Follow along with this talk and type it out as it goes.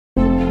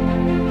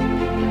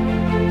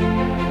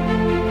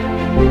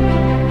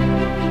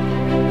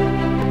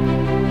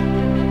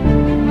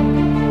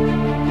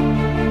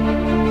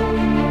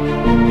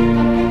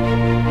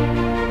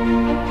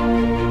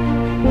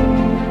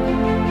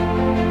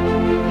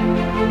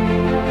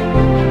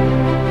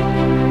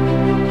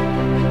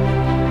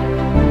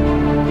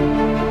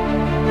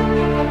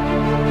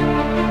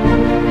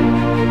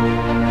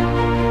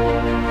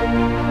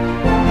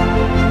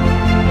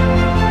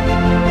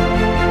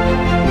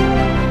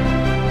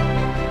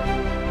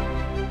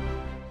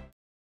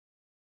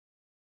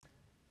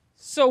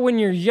So when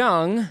you're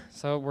young,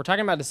 so we're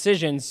talking about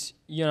decisions,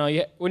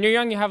 when you're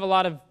young, you have a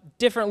lot of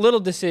different little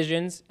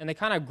decisions, and they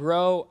kind of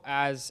grow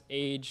as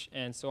age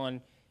and so on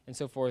and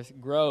so forth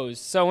grows.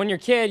 So when you're a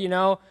kid,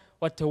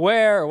 what to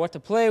wear or what to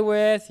play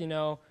with,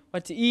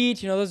 what to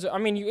eat, you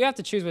have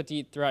to choose what to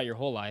eat throughout your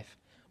whole life.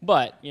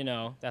 But,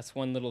 that's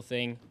one little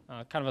thing,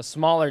 kind of a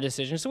smaller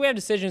decision. So we have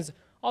decisions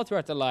all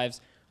throughout our lives.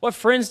 What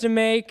friends to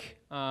make,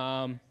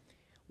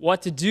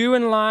 what to do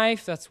in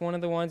life, that's one of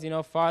the ones,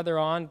 farther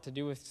on, to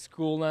do with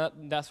school,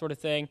 that sort of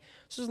thing.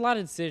 So there's a lot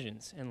of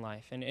decisions in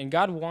life, and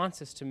God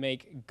wants us to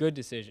make good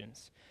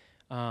decisions.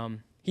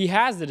 He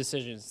has the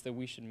decisions that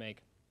we should make.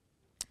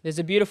 There's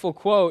a beautiful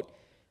quote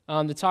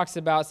that talks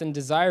about, it's in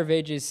Desire of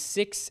Ages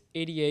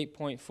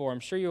 688.4. I'm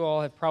sure you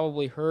all have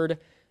probably heard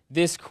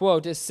this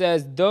quote. It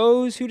says,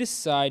 "Those who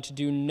decide to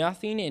do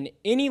nothing in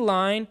any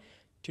line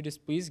to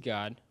displease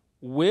God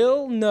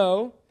will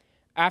know,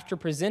 after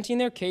presenting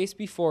their case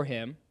before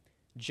him,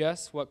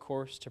 just what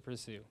course to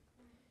pursue."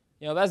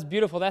 That's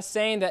beautiful. That's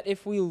saying that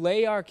if we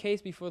lay our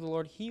case before the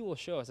Lord, he will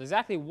show us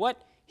exactly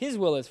what his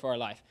will is for our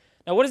life.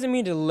 Now, what does it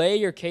mean to lay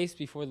your case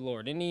before the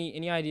Lord?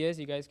 Any ideas?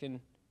 You guys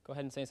can go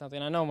ahead and say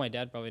something. I know my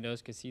dad probably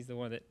knows because he's the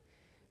one that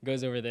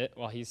goes over that.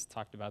 Well, he's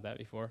talked about that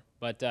before.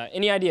 But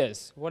any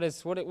ideas?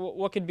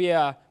 What could be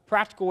a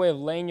practical way of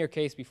laying your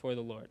case before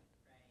the Lord?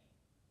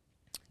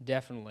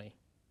 Definitely.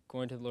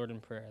 Going to the Lord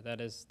in prayer.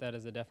 That is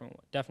a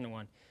definite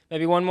one.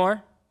 Maybe one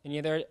more? Any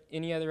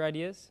other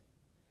ideas?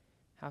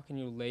 How can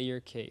you lay your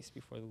case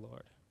before the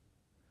Lord?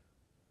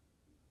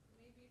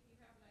 Maybe if you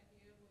have an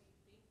idea of what you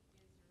think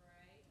is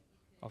right.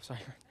 Oh, sorry.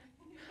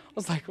 I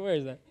was like, where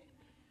is that?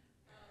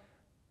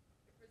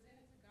 Present it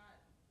to God.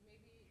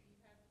 Maybe you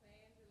have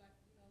plans. You're like,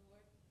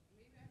 Lord,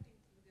 maybe I think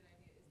this is a good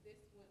idea. Is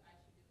this what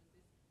I should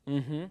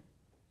do?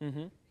 Is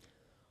this?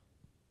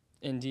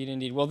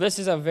 Indeed. Well, this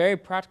is a very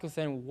practical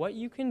thing. What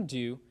you can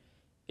do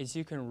is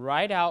you can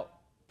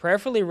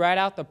prayerfully write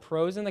out the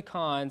pros and the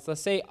cons.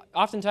 Let's say,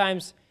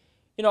 oftentimes,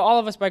 all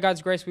of us, by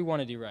God's grace, we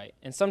want to do right.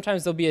 And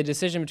sometimes there'll be a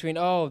decision between,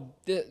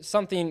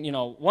 something,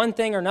 one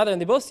thing or another, and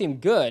they both seem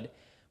good.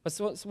 But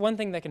one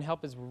thing that can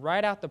help is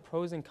write out the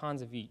pros and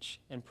cons of each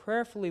and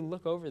prayerfully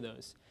look over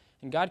those.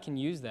 And God can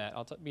use that.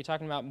 I'll be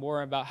talking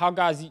more about how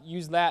God's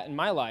used that in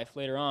my life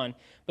later on.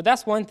 But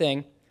that's one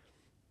thing.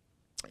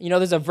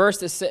 There's a verse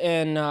that's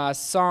in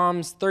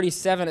Psalms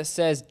 37. It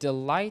says,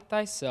 "Delight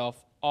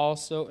thyself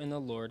also in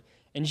the Lord,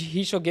 and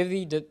he shall give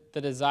thee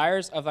the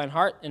desires of thine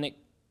heart." And it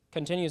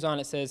continues on.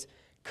 It says,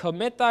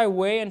 "Commit thy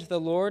way unto the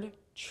Lord,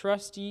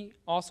 trust ye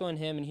also in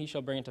him, and he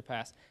shall bring it to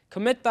pass."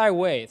 Commit thy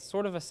way. It's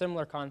sort of a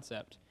similar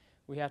concept.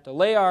 We have to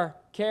lay our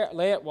cares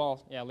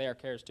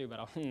too, but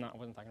I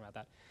wasn't talking about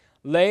that.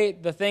 Lay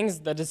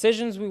the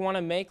decisions we want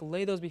to make,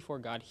 lay those before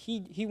God.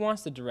 He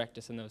wants to direct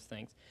us in those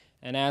things.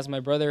 And as my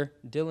brother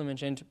Dylan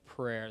mentioned,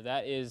 prayer.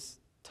 That is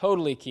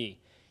totally key.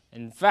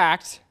 In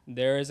fact,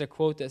 there is a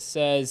quote that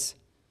says,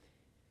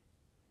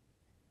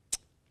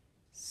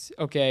 so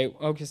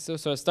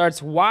it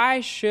starts,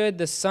 "Why should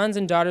the sons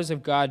and daughters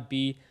of God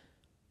be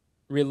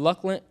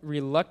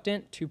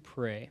reluctant to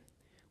pray,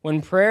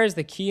 when prayer is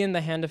the key in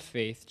the hand of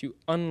faith to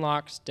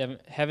unlock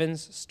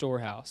heaven's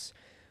storehouse,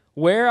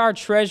 where are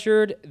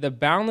treasured the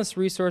boundless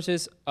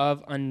resources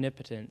of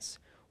omnipotence?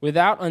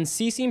 Without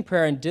unceasing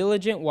prayer and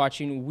diligent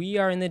watching, we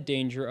are in the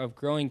danger of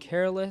growing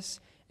careless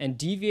and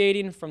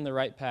deviating from the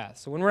right path."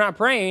 So when we're not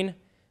praying,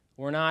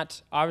 we're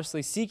not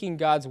obviously seeking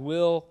God's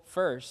will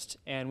first,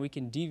 and we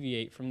can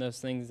deviate from those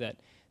things that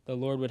the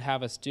Lord would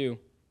have us do.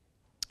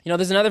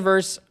 There's another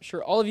verse, I'm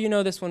sure all of you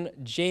know this one,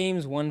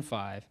 James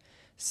 1:5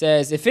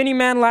 says, "If any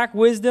man lack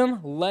wisdom,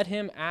 let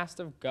him ask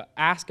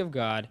of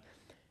God,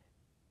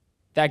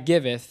 that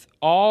giveth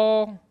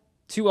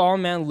to all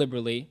men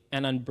liberally,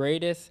 and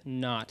upbraideth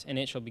not, and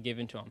it shall be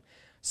given to him."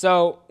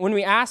 So when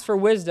we ask for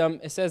wisdom,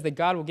 it says that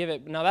God will give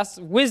it. Now that's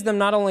wisdom,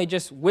 not only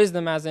just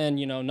wisdom as in,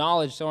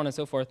 knowledge, so on and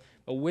so forth,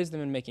 but wisdom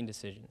in making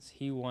decisions.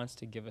 He wants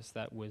to give us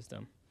that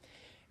wisdom.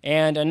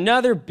 And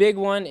another big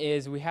one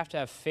is we have to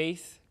have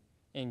faith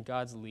in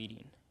God's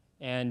leading.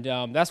 And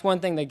that's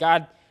one thing that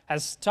God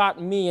has taught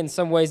me in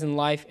some ways in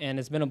life, and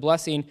it's been a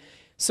blessing.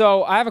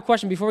 So I have a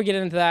question before we get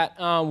into that.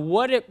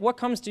 What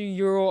comes to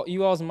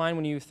you all's mind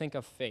when you think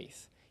of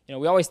faith?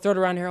 We always throw it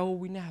around here,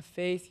 we need to have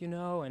faith,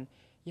 and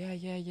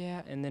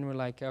yeah. And then we're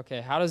like,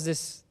 okay, how does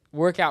this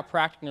work out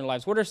practically in our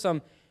lives? What are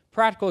some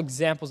practical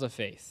examples of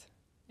faith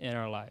in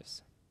our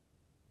lives?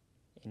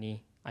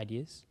 Any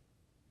ideas?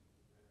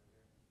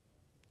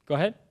 Go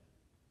ahead.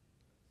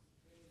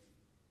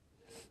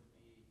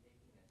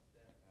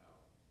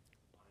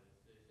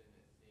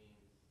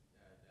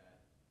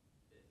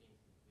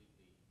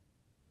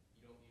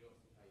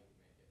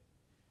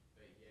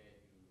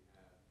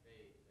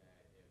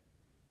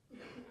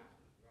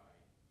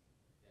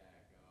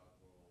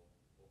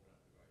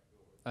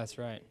 That's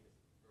right.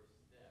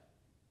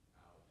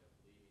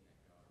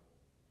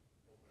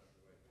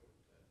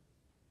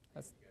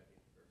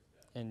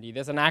 Indeed,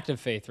 that's an act of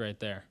faith right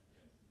there.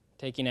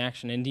 Taking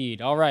action,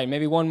 indeed. All right,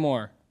 maybe one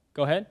more.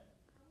 Go ahead.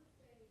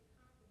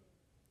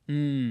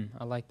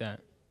 I like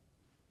that.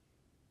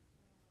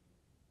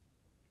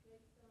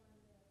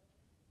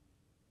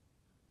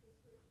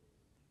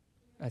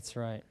 That's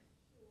right.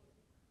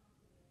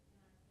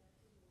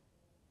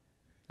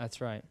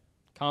 That's right.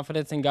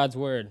 Confidence in God's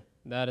word.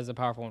 That is a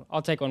powerful one.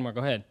 I'll take one more.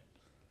 Go ahead.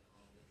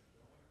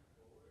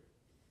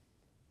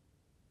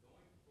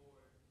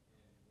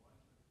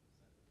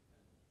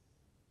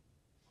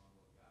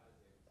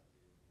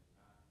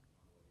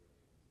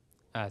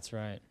 That's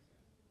right.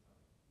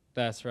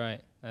 That's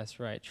right. That's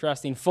right.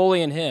 Trusting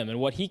fully in him and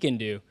what he can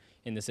do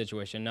in the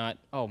situation. Not,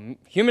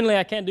 humanly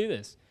I can't do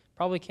this.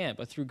 Probably can't,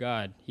 but through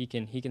God, he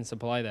can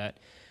supply that.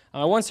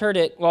 I once heard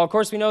it. Well, of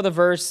course, we know the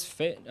verse,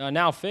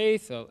 now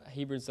faith,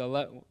 Hebrews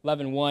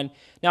 11:1.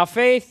 Now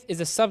faith is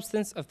the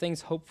substance of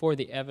things hoped for,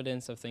 the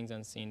evidence of things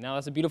unseen. Now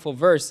that's a beautiful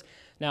verse.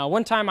 Now,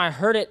 one time I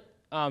heard it,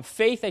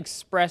 faith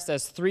expressed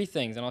as three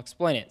things, and I'll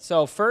explain it.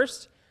 So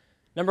first,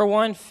 number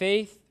one,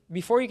 faith.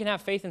 Before you can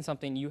have faith in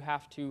something, you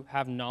have to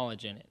have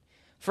knowledge in it.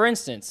 For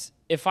instance,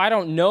 if I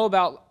don't know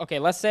about,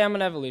 let's say I'm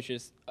an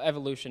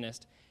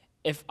evolutionist.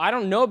 If I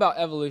don't know about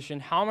evolution,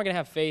 how am I going to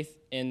have faith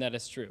in that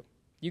it's true?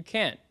 You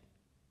can't.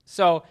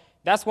 So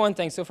that's one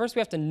thing. So first we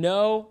have to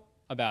know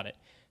about it.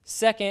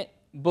 Second,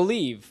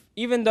 believe.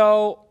 Even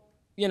though,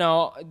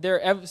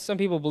 some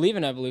people believe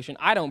in evolution,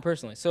 I don't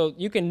personally. So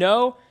you can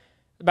know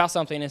about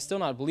something and still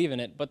not believe in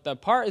it, but the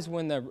part is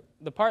when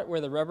the part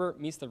where the rubber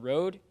meets the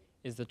road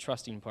is the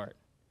trusting part.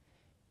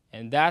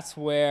 And that's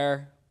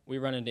where we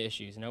run into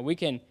issues. We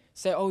can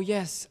say, oh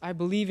yes, I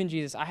believe in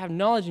Jesus, I have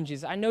knowledge in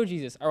Jesus, I know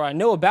Jesus, or I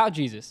know about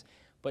Jesus,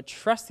 but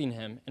trusting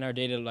him in our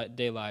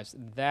day-to-day lives,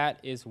 that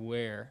is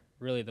where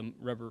really the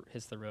rubber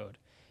hits the road.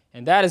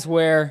 And that is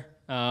where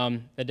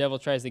the devil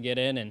tries to get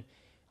in and,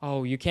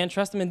 you can't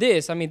trust him in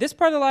this. I mean, this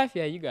part of life,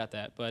 yeah, you got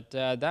that. But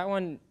that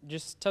one,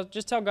 just tell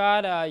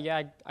God,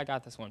 I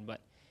got this one.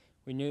 But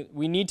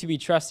we need to be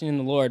trusting in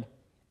the Lord.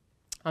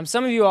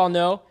 Some of you all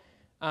know,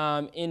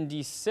 in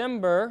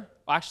December,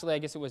 actually I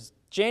guess it was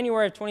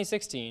January of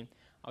 2016,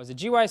 I was at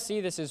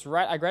GYC. This is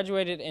right. I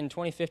graduated in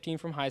 2015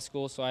 from high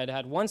school, so I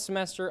had one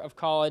semester of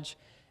college,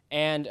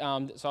 and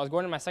so I was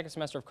going to my second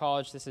semester of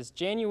college. This is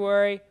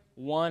January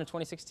 1 of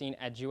 2016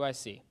 at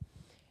GYC.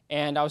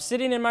 And I was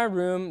sitting in my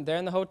room there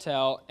in the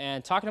hotel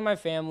and talking to my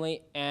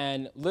family,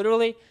 and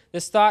literally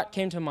this thought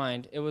came to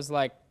mind. It was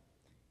like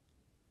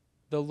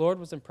the Lord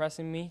was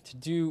impressing me to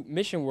do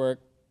mission work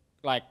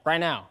like right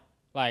now,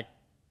 like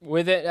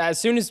with it as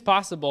soon as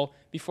possible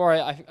before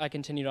I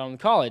continued on with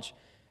college.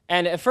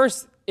 And at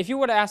first, if you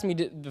would have asked me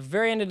the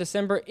very end of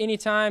December, any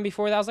time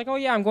before that, I was like, oh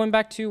yeah, I'm going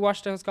back to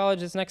Ouachita Hills College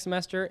this next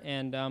semester,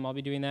 and I'll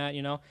be doing that,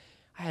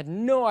 I had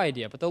no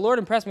idea, but the Lord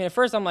impressed me. At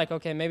first, I'm like,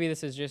 okay, maybe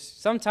this is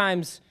just,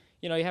 sometimes,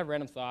 you have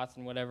random thoughts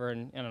and whatever,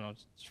 and I don't know,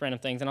 just random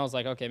things, and I was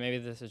like, okay, maybe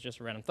this is just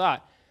a random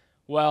thought.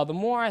 Well, the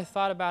more I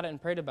thought about it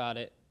and prayed about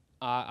it,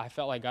 I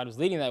felt like God was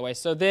leading that way.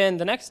 So then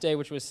the next day,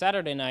 which was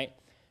Saturday night,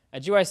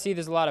 at GYC,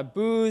 there's a lot of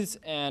booths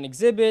and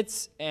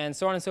exhibits and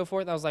so on and so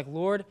forth. I was like,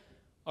 Lord,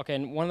 okay,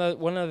 and one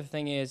other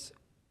thing is,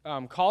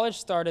 college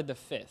started the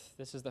 5th.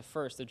 This is the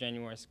 1st of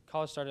January.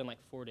 College started in like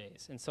 4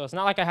 days. And so it's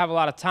not like I have a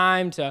lot of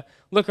time to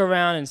look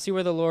around and see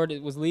where the Lord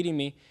was leading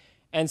me.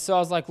 And so I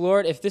was like,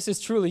 Lord, if this is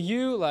truly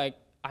you, like,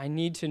 I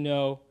need to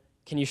know,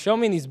 can you show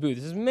me in these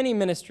booths? There's many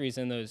ministries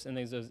in those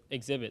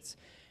exhibits.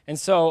 And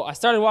so I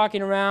started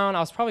walking around.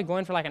 I was probably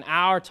going for like an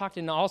hour,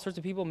 talking to all sorts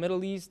of people,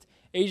 Middle East,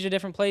 Asia,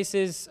 different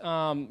places,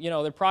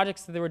 their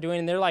projects that they were doing.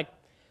 And they're like,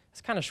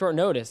 it's kind of short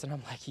notice. And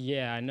I'm like,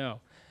 yeah, I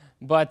know.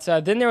 But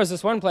then there was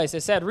this one place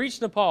that said,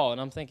 reach Nepal. And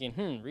I'm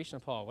thinking, reach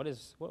Nepal. What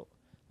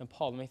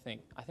Nepal? Let me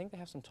think. I think they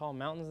have some tall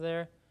mountains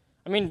there.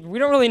 I mean, we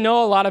don't really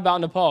know a lot about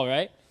Nepal,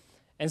 right?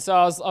 And so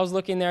I was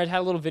looking there. It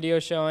had a little video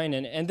showing.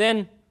 And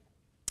then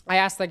I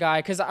asked the guy,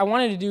 because I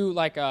wanted to do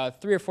like a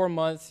 3 or 4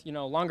 month,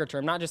 longer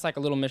term, not just like a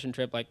little mission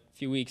trip, like a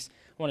few weeks.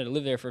 I wanted to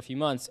live there for a few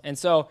months. And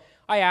so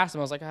I asked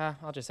him, I was like,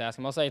 I'll just ask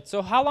him. I was like,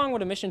 so how long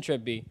would a mission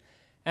trip be?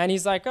 And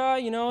he's like, 3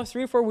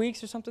 or 4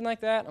 weeks or something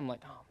like that. I'm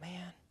like, oh,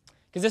 man.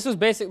 Because this was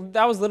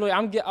that was literally,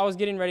 I was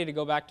getting ready to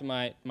go back to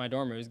my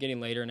dorm room. It was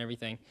getting later and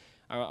everything,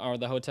 or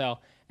the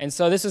hotel. And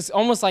so this was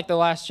almost like the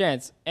last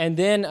chance. And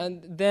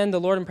then the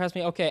Lord impressed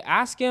me, okay,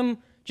 ask him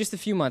just a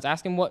few months.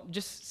 Ask him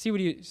just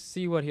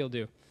see what he'll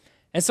do.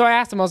 And so I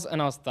asked him,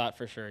 and I thought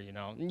for sure,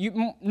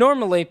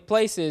 normally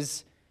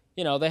places,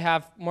 they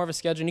have more of a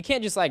schedule, and you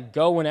can't just like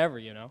go whenever,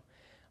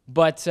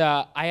 But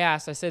I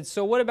said,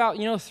 so what about,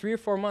 3 or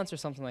 4 months or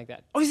something like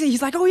that? Oh,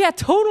 he's like, oh yeah,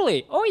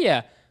 totally. Oh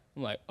yeah.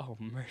 I'm like, oh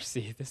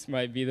mercy, this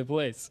might be the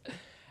place.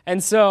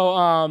 And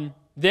so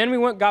then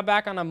we got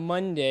back on a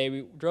Monday.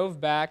 We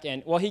drove back,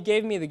 and he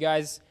gave me the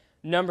guy's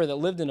number that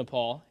lived in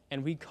Nepal,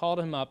 and we called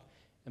him up,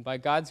 and by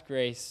God's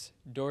grace,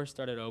 doors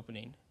started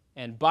opening.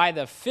 And by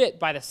the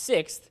 6th,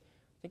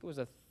 I think it was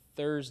a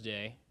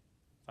Thursday,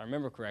 if I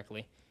remember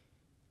correctly.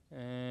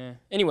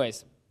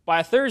 Anyways, by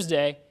a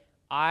Thursday,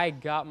 I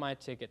got my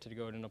ticket to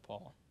go to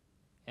Nepal.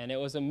 And it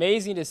was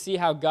amazing to see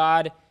how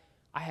God,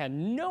 I had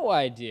no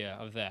idea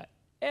of that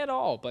at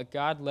all, but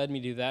God led me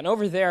to do that. And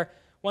over there,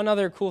 one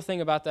other cool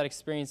thing about that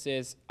experience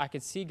is I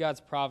could see God's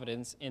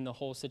providence in the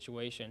whole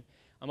situation.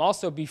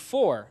 Also,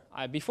 before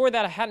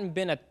that, I hadn't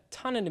been a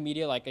ton into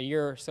media, like a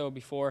year or so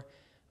before.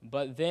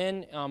 But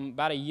then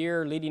about a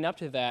year leading up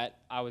to that,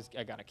 I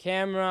got a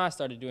camera, I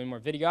started doing more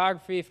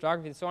videography,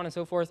 photography, so on and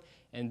so forth,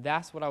 and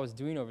that's what I was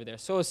doing over there.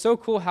 So it was so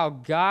cool how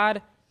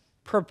God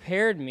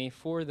prepared me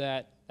for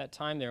that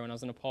time there when I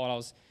was in Nepal. I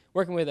was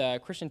working with a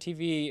Christian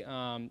TV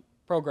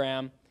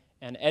program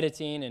and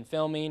editing and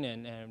filming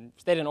and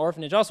stayed in an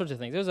orphanage, all sorts of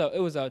things. It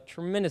was a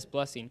tremendous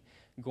blessing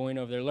going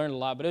over there. Learned a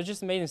lot, but it was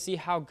just amazing to see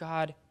how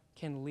God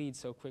can lead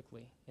so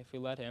quickly if we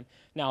let him.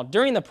 Now,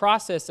 during the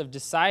process of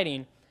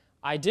deciding,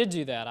 I did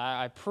do that.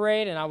 I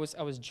prayed and I was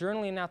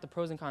journaling out the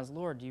pros and cons.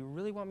 Lord, do you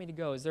really want me to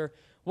go? Is there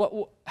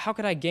how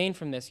could I gain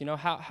from this?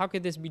 How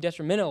could this be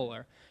detrimental,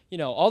 or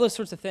all those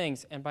sorts of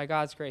things? And by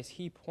God's grace,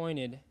 he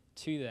pointed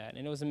to that,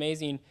 and it was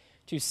amazing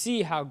to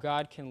see how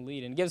God can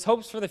lead and gives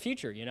hopes for the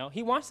future.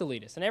 He wants to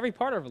lead us in every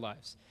part of our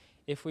lives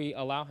if we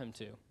allow him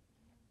to.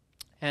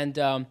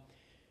 And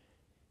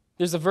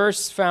there's a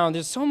verse found.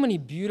 There's so many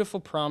beautiful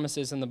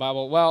promises in the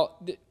Bible.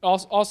 Well,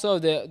 also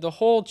the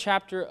whole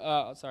chapter.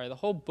 The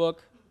whole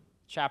book.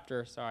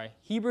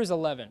 Hebrews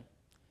 11,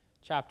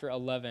 chapter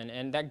 11,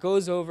 and that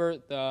goes over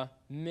the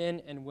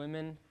men and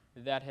women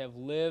that have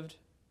lived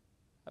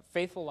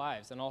faithful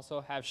lives and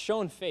also have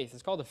shown faith.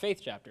 It's called the faith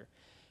chapter,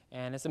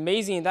 and it's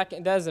amazing. That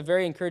is a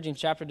very encouraging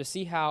chapter to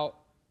see how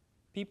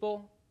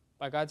people,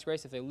 by God's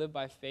grace, if they live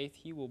by faith,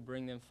 he will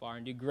bring them far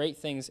and do great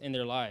things in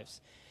their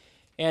lives.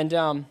 And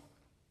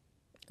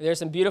there's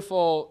some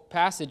beautiful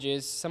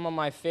passages. Some of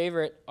my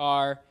favorite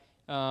are...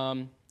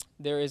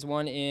 there is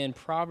one in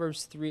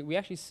Proverbs 3. We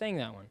actually sang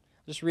that one.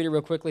 I'll just read it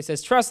real quickly. It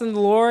says, trust in the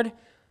Lord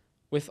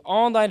with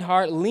all thine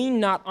heart. Lean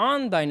not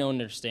on thine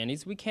own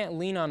understandings. We can't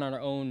lean on our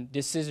own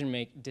decision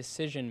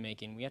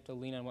making. We have to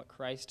lean on what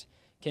Christ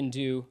can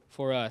do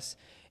for us.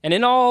 And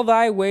in all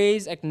thy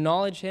ways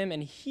acknowledge him,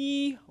 and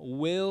he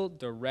will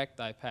direct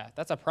thy path.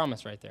 That's a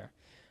promise right there.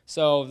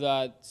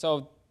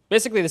 So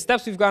basically the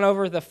steps we've gone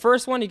over, the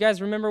first one, you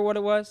guys remember what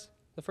it was?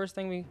 The first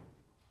thing we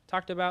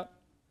talked about?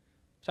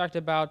 We talked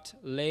about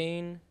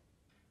laying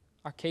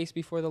our case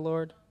before the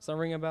Lord. Does that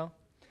ring a bell?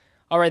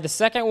 All right, the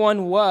second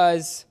one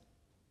was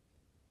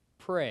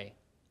pray,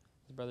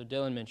 as Brother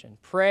Dylan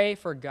mentioned. Pray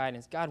for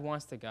guidance. God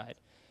wants to guide.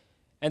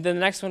 And then the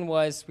next one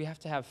was we have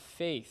to have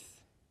faith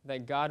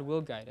that God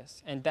will guide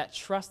us. And that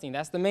trusting,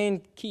 that's the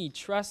main key.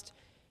 Trust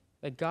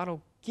that God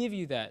will give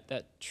you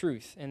that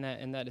truth and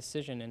that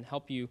decision and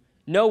help you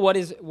know what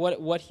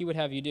he would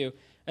have you do.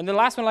 And the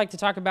last one I'd like to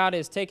talk about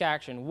is take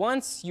action.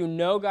 Once you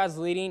know God's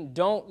leading,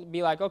 don't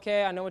be like,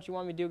 okay, I know what you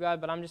want me to do, God,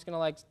 but I'm just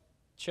going to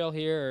chill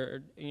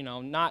here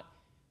or not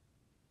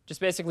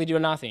just basically do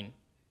nothing.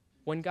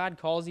 When God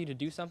calls you to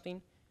do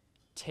something,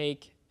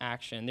 take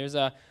action. There's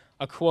a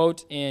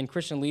quote in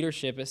Christian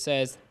leadership. It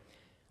says,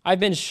 I've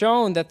been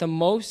shown that the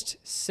most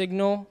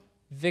signal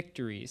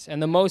victories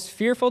and the most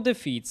fearful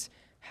defeats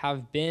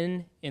have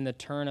been in the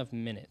turn of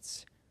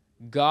minutes.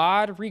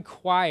 God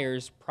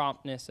requires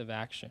promptness of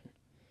action.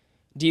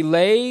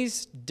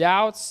 Delays,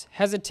 doubts,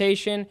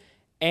 hesitation,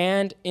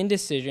 and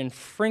indecision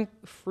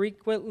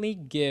frequently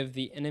give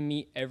the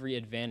enemy every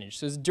advantage.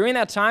 So it's during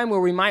that time where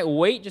we might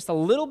wait just a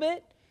little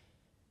bit,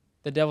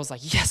 the devil's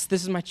like, yes,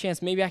 this is my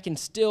chance. Maybe I can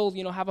still,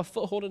 have a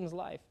foothold in his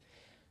life.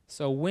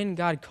 So when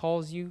God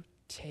calls you,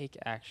 take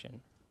action,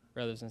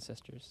 brothers and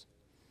sisters.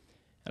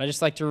 And I'd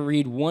just like to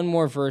read one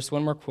more verse,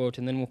 one more quote,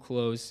 and then we'll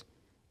close.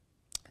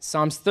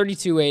 Psalms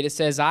 32:8, it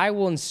says, I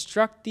will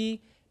instruct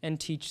thee and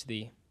teach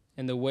thee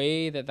in the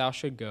way that thou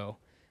should go.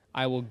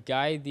 I will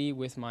guide thee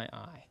with my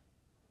eye.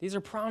 These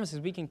are promises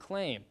we can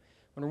claim.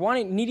 When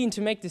we're needing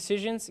to make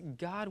decisions,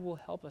 God will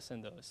help us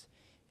in those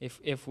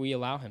if we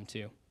allow him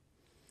to.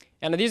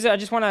 And I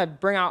just want to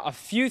bring out a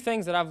few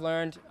things that I've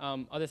learned,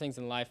 other things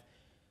in life.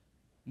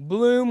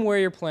 Bloom where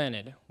you're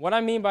planted. What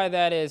I mean by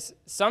that is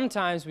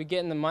sometimes we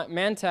get in the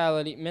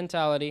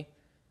mentality.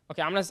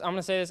 Okay, I'm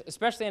gonna say this,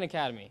 especially in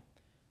academy,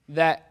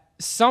 that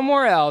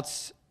somewhere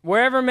else,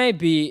 wherever it may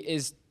be,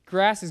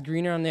 grass is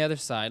greener on the other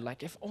side.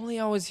 Like, if only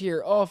I was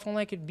here. Oh, if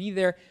only I could be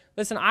there.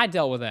 Listen, I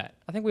dealt with that.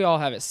 I think we all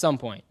have at some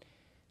point.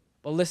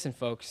 But listen,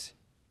 folks,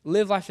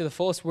 live life to the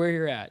fullest where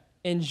you're at.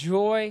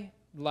 Enjoy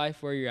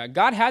life where you're at.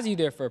 God has you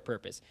there for a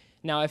purpose.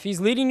 Now, if he's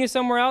leading you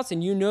somewhere else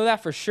and you know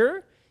that for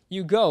sure,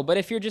 you go. But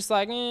if you're just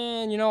like,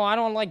 I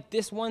don't like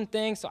this one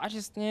thing, so I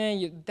just,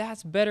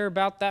 that's better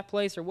about that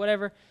place or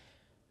whatever,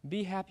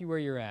 be happy where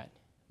you're at.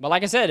 But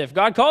like I said, if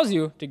God calls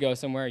you to go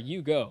somewhere,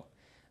 you go.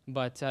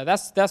 But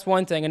that's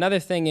one thing. Another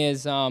thing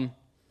is,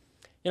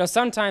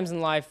 sometimes in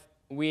life,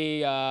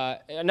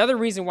 another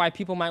reason why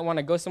people might want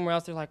to go somewhere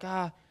else, they're like,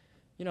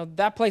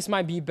 that place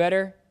might be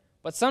better.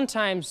 But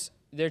sometimes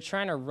they're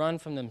trying to run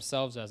from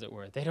themselves, as it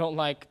were. They don't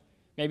like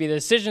maybe the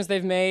decisions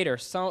they've made or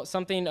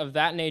something of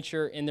that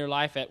nature in their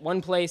life at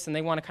one place, and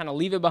they want to kind of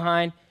leave it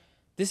behind.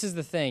 This is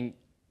the thing.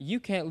 You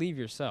can't leave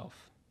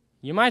yourself.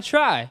 You might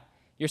try.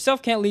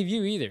 Yourself can't leave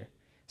you either.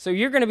 So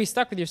you're going to be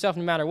stuck with yourself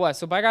no matter what.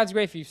 So by God's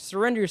grace, if you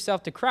surrender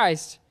yourself to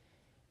Christ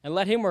and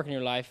let him work in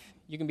your life,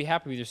 you can be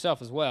happy with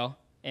yourself as well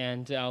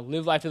and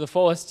live life to the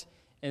fullest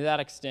in that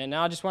extent.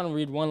 Now I just want to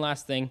read one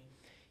last thing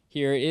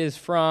here. It is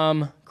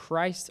from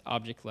Christ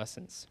Object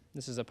Lessons.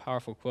 This is a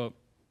powerful quote.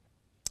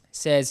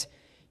 says,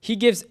 he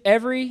gives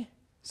to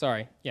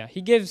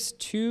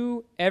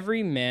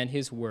every man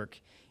his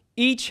work.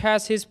 Each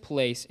has his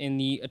place in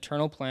the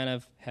eternal plan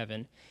of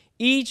heaven.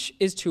 Each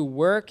is to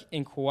work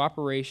in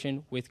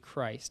cooperation with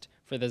Christ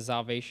for the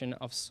salvation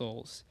of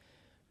souls.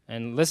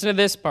 And listen to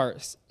this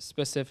part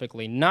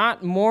specifically.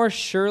 Not more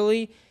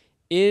surely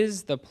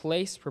is the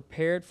place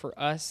prepared for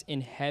us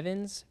in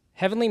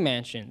heavenly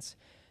mansions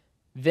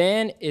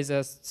than is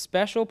a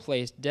special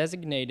place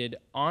designated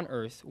on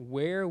earth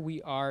where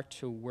we are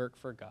to work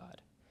for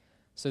God.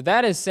 So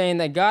that is saying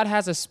that God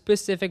has a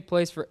specific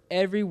place for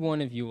every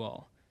one of you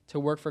all to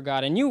work for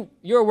God. And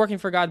you're working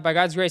for God by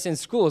God's grace in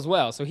school as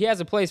well. So he has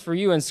a place for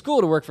you in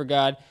school to work for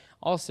God,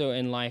 also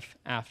in life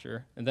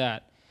after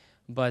that.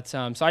 But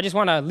so I just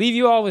want to leave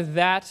you all with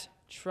that.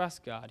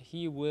 Trust God.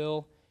 He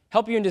will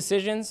help you in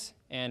decisions.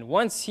 And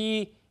once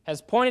he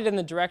has pointed in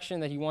the direction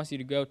that he wants you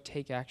to go,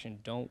 take action.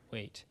 Don't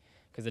wait.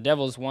 Because the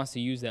devil just wants to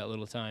use that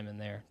little time in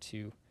there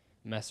to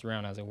mess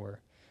around, as it were.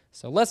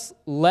 So let's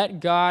let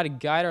God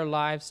guide our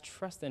lives.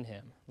 Trust in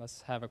him.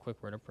 Let's have a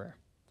quick word of prayer.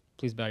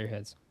 Please bow your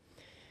heads.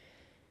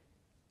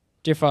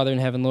 Dear Father in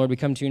heaven, Lord, we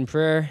come to you in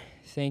prayer,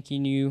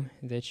 thanking you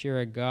that you're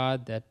a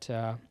God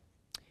that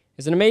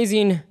is an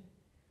amazing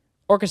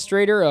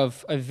orchestrator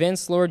of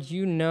events, Lord.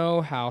 You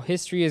know how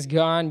history has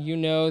gone. You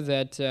know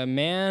that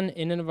man,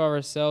 in and of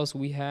ourselves,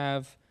 we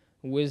have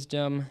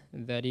wisdom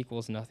that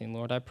equals nothing,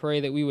 Lord. I pray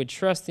that we would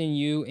trust in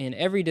you in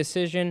every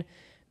decision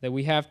that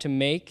we have to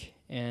make,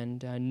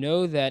 and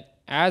know that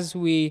as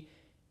we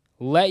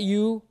let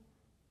you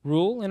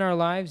rule in our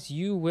lives,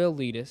 you will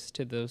lead us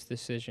to those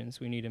decisions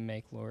we need to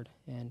make, Lord.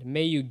 And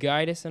may you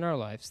guide us in our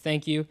lives.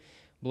 Thank you.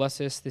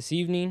 Bless us this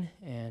evening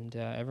and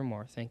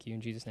evermore. Thank you.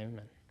 In Jesus' name,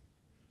 amen.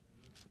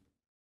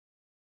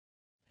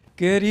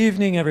 Good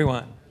evening,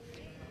 everyone.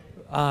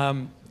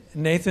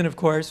 Nathan, of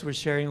course, was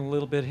sharing a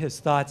little bit his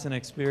thoughts and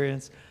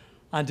experience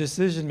on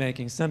decision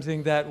making,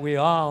 something that we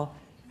all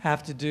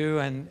have to do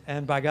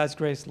and by God's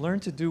grace, learn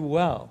to do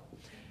well.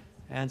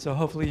 And so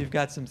hopefully you've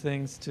got some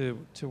things to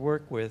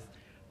work with.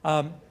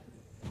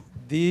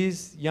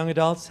 These young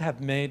adults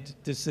have made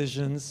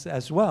decisions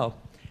as well.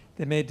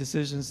 They made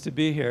decisions to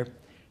be here.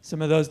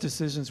 Some of those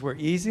decisions were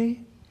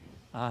easy.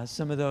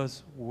 Some of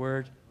those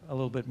were a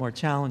little bit more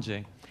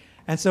challenging.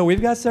 And so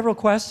we've got several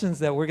questions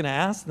that we're going to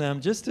ask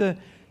them just to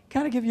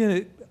kind of give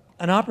you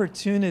an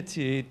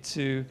opportunity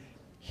to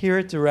hear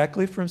it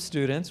directly from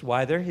students,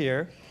 why they're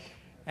here.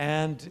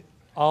 And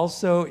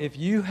also, if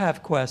you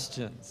have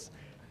questions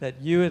that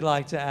you would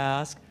like to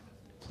ask,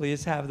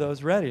 please have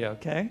those ready,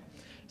 okay?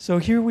 So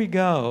here we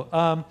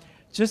go.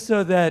 Just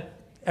so that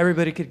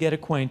everybody could get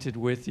acquainted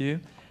with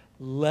you,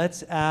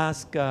 let's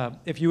ask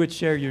if you would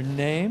share your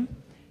name,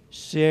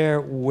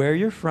 share where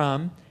you're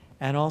from,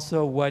 and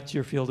also what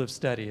your field of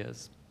study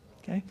is.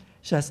 Okay?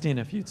 Shastina,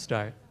 if you'd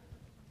start.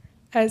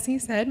 As he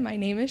said, my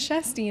name is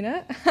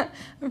Shastina.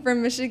 I'm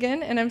from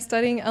Michigan, and I'm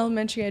studying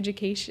elementary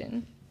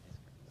education.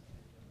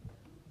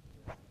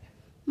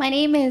 My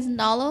name is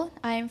Nalo.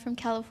 I am from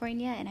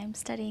California, and I'm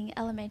studying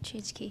elementary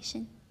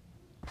education.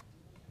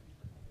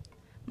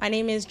 My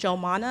name is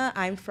Jomana.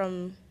 I'm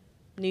from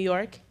New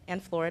York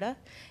and Florida,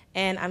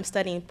 and I'm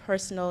studying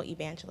personal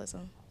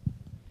evangelism.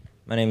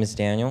 My name is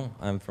Daniel.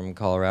 I'm from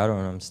Colorado,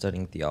 and I'm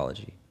studying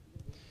theology.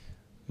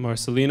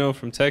 Marcelino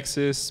from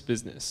Texas,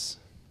 business.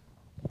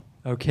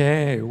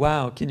 Okay,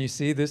 wow. Can you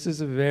see this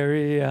is a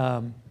very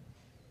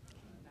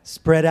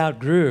spread out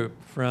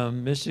group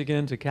from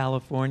Michigan to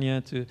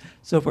California to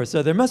so forth.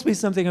 So there must be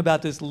something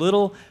about this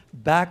little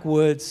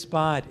backwoods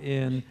spot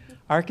in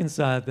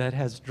Arkansas that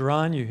has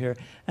drawn you here.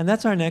 And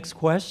that's our next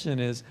question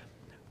is,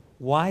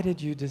 why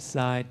did you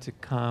decide to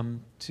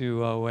come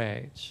to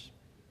OH?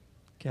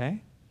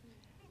 Okay?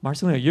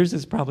 Marcelino, yours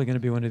is probably going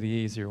to be one of the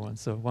easier ones,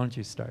 so why don't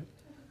you start?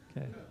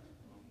 Okay.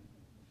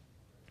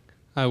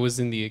 I was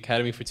in the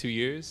academy for 2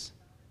 years,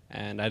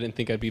 and I didn't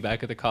think I'd be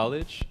back at the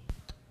college,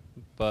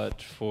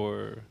 but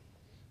for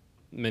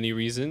many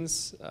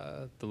reasons,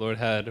 the Lord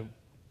had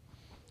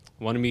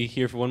wanted me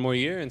here for one more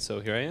year, and so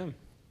here I am.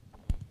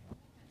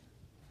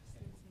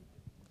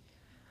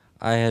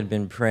 I had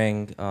been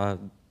praying.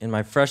 In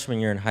my freshman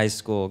year in high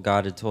school,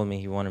 God had told me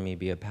he wanted me to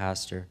be a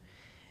pastor.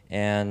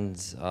 And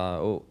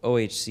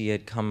OHC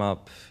had come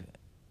up,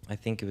 I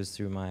think it was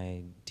through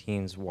my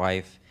teen's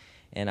wife,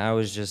 and I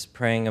was just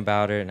praying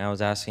about it, and I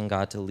was asking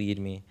God to lead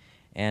me.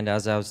 And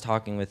as I was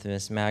talking with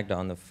Miss Magda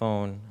on the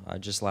phone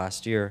just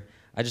last year,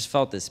 I just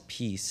felt this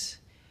peace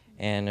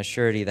and a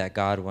surety that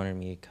God wanted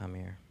me to come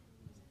here.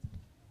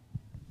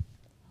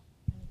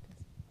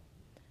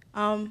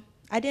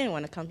 I didn't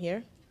want to come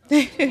here.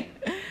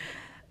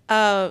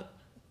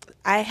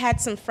 I had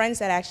some friends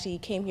that actually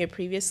came here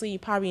previously. You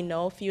probably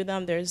know a few of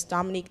them. There's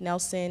Dominique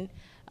Nelson,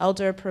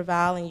 Elder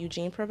Preval, and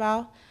Eugene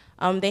Preval.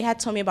 They had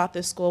told me about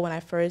this school when I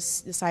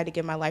first decided to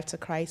give my life to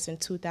Christ in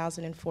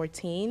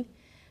 2014.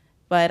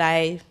 But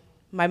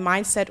my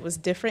mindset was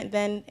different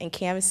then, and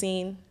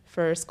canvassing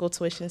for school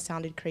tuition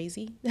sounded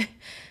crazy.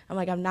 I'm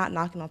like, I'm not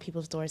knocking on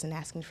people's doors and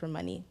asking for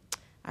money.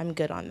 I'm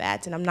good on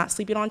that. And I'm not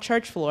sleeping on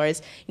church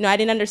floors. You know, I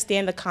didn't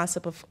understand the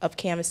concept of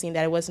canvassing,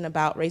 that it wasn't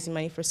about raising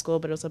money for school,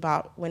 but it was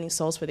about winning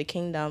souls for the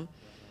kingdom.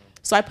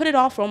 So I put it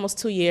off for almost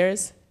 2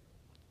 years.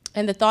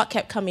 And the thought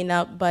kept coming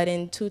up, but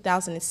in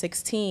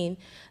 2016,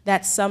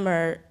 that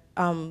summer,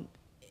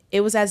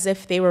 it was as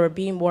if they were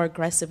being more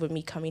aggressive with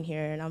me coming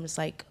here, and I'm just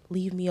like,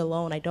 leave me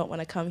alone, I don't want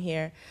to come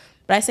here.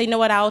 But I say, you know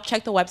what, I'll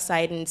check the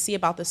website and see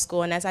about the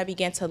school, and as I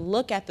began to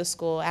look at the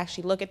school,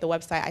 actually look at the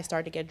website, I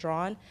started to get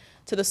drawn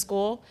to the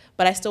school,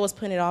 but I still was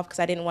putting it off because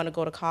I didn't want to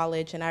go to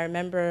college. And I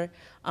remember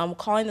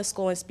calling the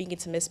school and speaking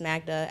to Miss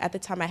Magda. At the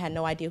time, I had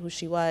no idea who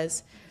she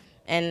was.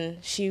 And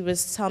she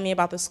was telling me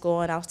about the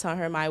school, and I was telling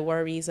her my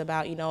worries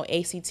about, you know,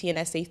 ACT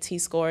and SAT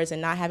scores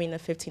and not having the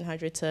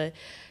 1,500 to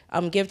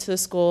give to the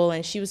school.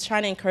 And she was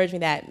trying to encourage me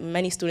that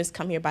many students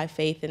come here by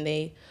faith and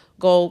they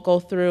go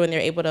through and they're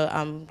able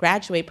to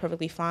graduate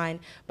perfectly fine.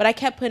 But I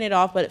kept putting it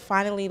off. But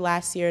finally,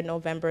 last year in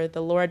November,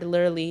 the Lord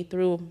literally,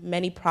 through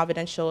many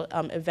providential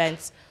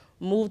events,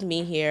 moved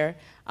me here.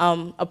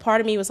 A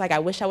part of me was like, I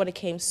wish I would have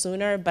came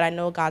sooner, but I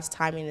know God's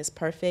timing is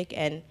perfect.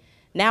 And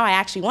now I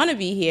actually want to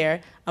be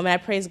here, and I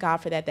praise God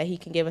for that He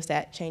can give us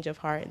that change of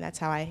heart, and that's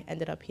how I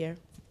ended up here.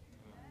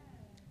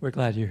 We're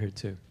glad you're here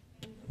too.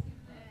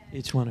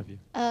 Each one of you.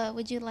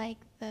 Would you like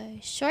the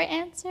short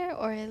answer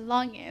or a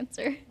long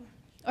answer?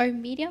 Or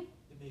medium?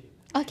 The medium.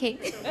 Okay.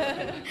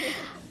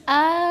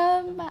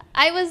 I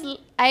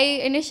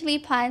initially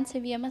planned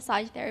to be a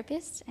massage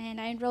therapist, and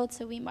I enrolled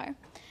to Weimar.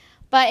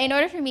 But in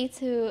order for me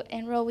to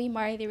enroll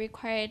Weimar, they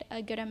required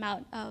a good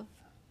amount of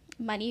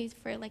money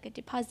for like a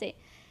deposit.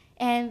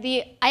 And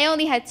I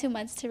only had 2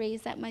 months to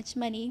raise that much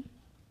money.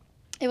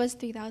 It was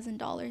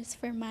 $3,000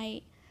 for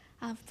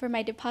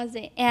my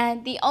deposit.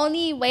 And the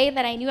only way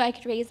that I knew I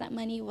could raise that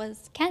money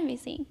was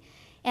canvassing.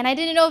 And I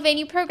didn't know of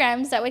any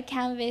programs that would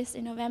canvass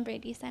in November,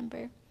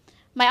 December.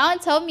 My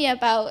aunt told me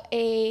about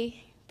a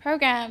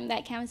program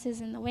that canvasses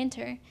in the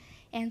winter.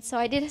 And so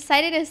I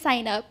decided to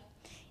sign up.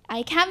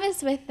 I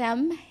canvassed with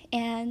them,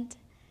 and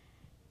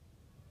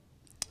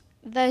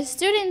the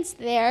students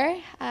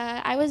there,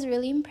 I was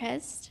really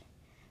impressed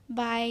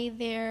by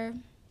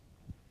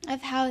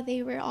of how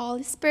they were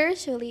all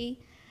spiritually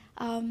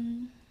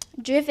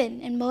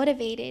driven and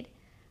motivated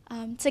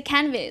to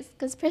canvas.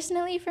 Because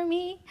personally for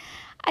me,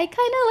 I kind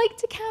of like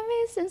to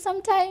canvas, and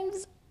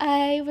sometimes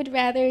I would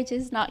rather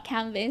just not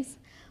canvas.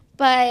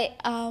 But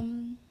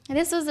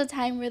this was a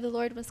time where the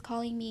Lord was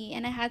calling me,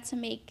 and I had to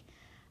make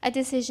a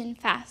decision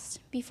fast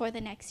before the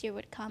next year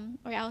would come,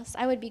 or else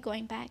I would be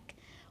going back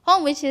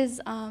home, which is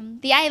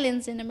the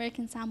islands in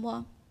American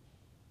Samoa.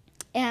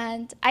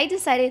 And I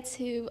decided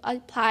to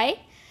apply,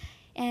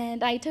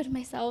 and I told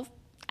myself,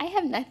 I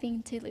have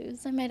nothing to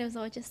lose. I might as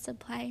well just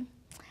apply.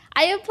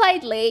 I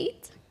applied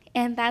late,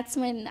 and that's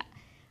when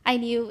I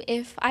knew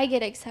if I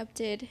get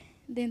accepted,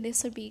 then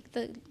this would be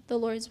the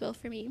Lord's will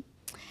for me.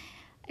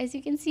 As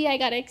you can see, I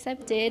got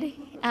accepted.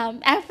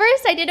 At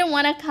first, I didn't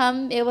want to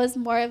come. It was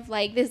more of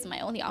like, this is my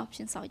only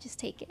option, so I'll just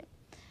take it.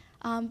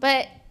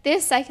 But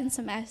this second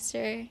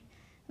semester,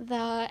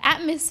 the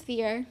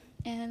atmosphere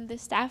and the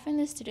staff and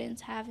the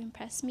students have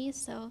impressed me,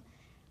 so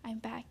I'm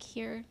back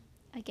here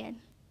again.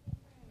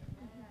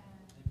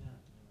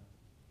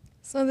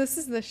 So this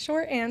is the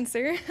short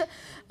answer.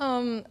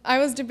 I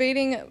was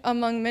debating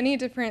among many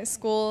different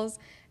schools,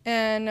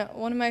 and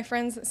one of my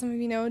friends that some of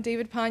you know,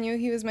 David Panyo,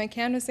 he was my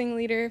canvassing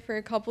leader for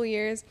a couple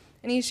years,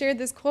 and he shared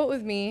this quote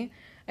with me.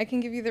 I can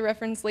give you the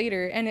reference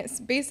later, and it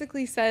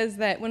basically says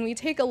that when we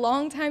take a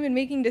long time in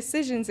making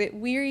decisions, it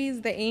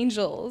wearies the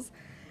angels.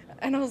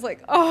 And I was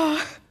like,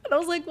 oh, and I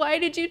was like, why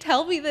did you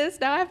tell me this?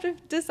 Now I have to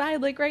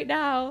decide like right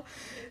now.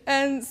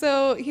 And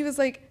so he was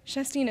like,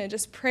 Shastina,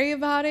 just pray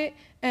about it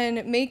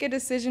and make a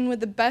decision with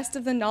the best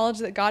of the knowledge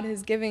that God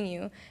has given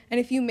you. And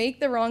if you make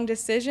the wrong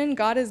decision,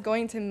 God is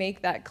going to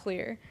make that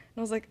clear. And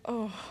I was like,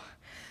 oh.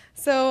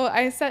 So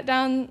I sat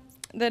down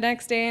the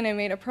next day and I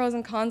made a pros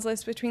and cons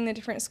list between the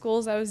different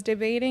schools I was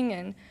debating,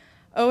 and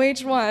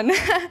OH won.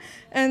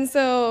 And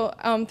so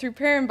through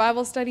prayer and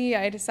Bible study,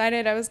 I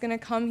decided I was going to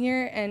come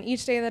here, and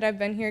each day that I've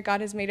been here,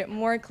 God has made it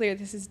more clear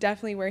this is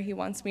definitely where He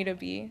wants me to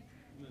be.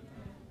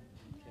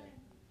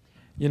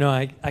 You know,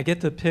 I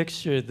get the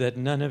picture that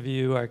none of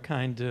you are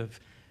kind of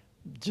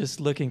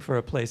just looking for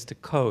a place to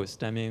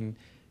coast. I mean,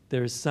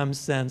 there's some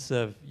sense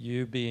of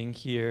you being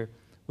here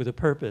with a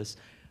purpose.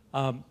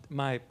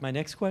 My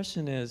next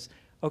question is,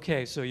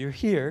 okay, so you're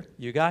here,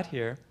 you got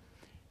here,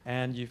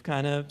 and you've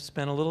kind of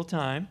spent a little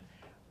time.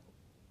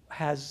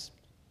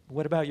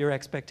 What about your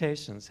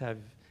expectations?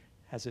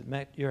 Has it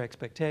met your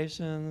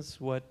expectations?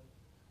 What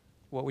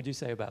would you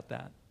say about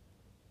that?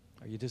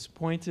 Are you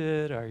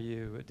disappointed?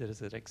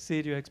 Does it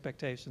exceed your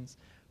expectations?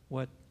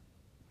 What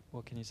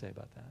can you say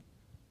about that?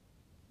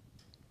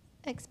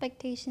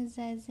 Expectations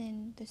as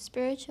in the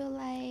spiritual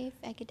life,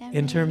 academic?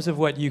 In terms of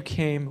what you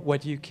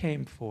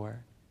came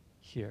for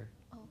here.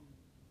 Oh.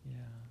 Yeah.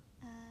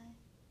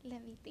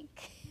 Let me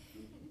think.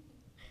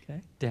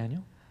 Okay,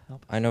 Daniel,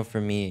 help. I know for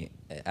me,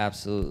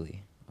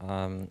 absolutely.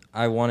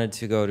 I wanted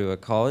to go to a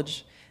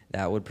college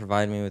that would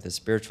provide me with a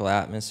spiritual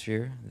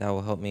atmosphere that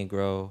will help me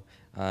grow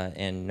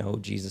and know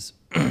Jesus,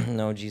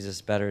 know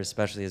Jesus better,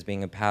 especially as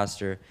being a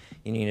pastor.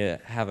 You need to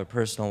have a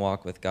personal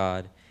walk with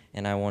God,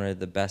 and I wanted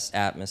the best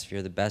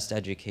atmosphere, the best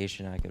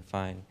education I could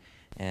find,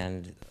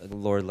 and the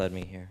Lord led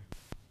me here.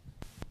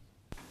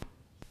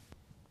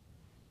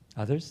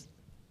 Others?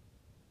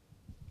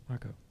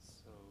 Marco.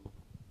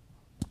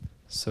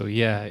 So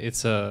yeah,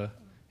 it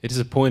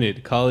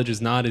disappointed. College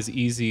is not as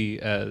easy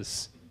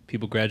as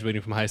people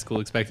graduating from high school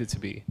expect it to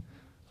be.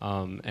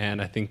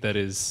 And I think that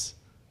is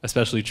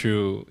especially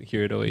true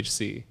here at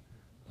OHC.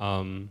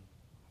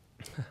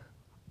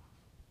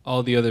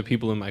 All the other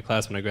people in my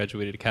class when I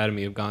graduated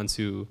Academy have gone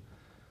to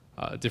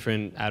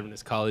different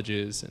Adventist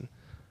colleges, and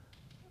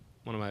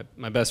one of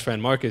my best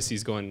friend, Marcus,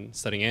 he's going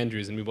studying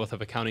Andrews, and we both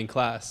have accounting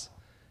class.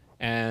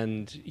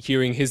 And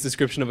hearing his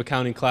description of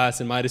accounting class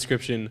and my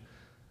description,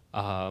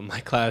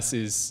 my class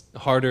is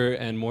harder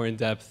and more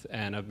in-depth,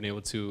 and I've been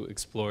able to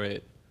explore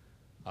it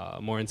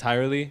more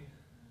entirely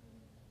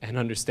and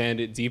understand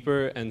it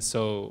deeper. And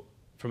so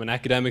from an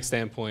academic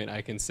standpoint,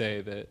 I can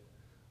say that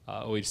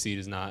OHC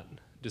does not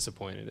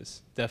disappoint. It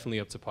is definitely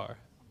up to par.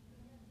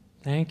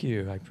 Thank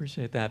you. I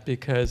appreciate that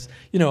because,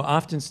 you know,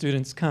 often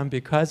students come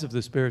because of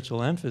the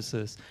spiritual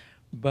emphasis,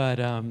 but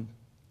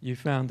you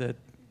found that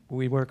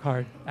we work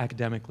hard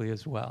academically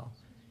as well.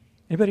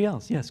 Anybody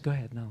else? Yes, go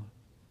ahead, Nala.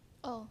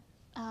 Oh,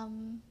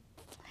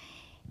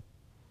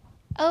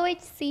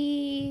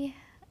 OHC,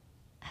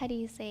 how do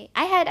you say?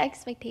 I had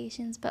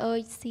expectations, but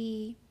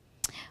OHC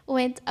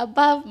went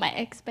above my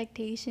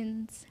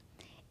expectations,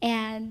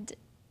 and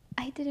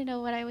I didn't know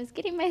what I was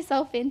getting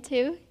myself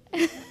into.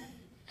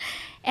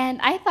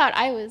 And I thought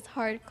I was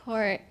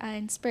hardcore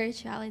in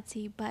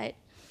spirituality, but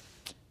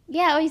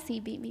yeah,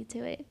 OHC beat me to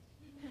it.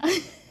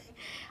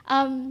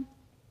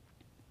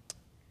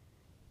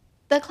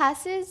 The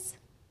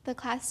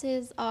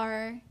classes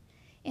are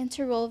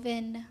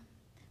interwoven.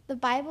 The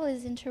Bible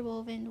is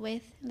interwoven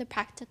with the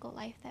practical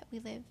life that we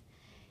live.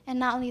 And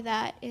not only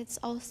that, it's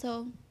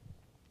also,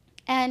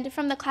 and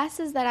from the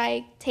classes that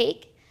I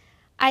take,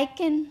 I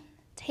can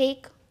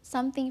take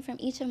something from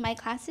each of my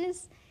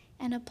classes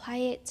and apply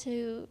it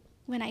to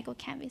when I go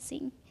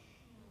canvassing.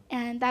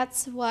 And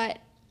that's what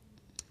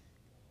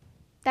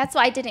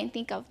I didn't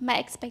think of. My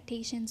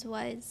expectations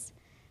was,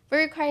 we're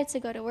required to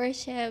go to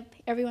worship,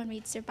 everyone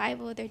reads their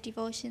Bible, their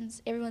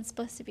devotions, everyone's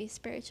supposed to be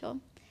spiritual.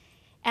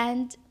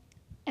 And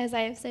as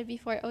I have said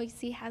before,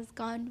 OHC has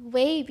gone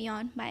way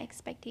beyond my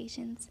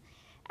expectations.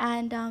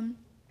 And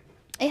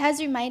it has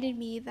reminded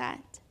me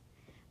that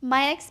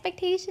my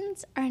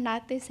expectations are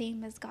not the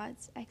same as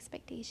God's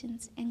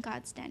expectations and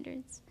God's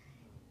standards.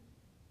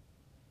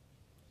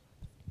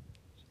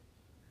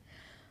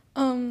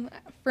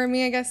 For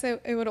me, I guess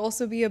it would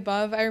also be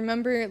above. I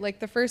remember like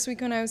the first week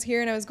when I was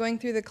here and I was going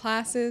through the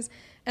classes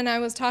and I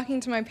was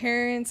talking to my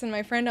parents and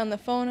my friend on the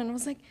phone and I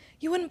was like,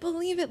 you wouldn't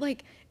believe it,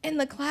 like in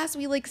the class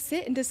we like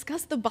sit and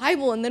discuss the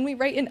Bible and then we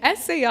write an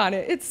essay on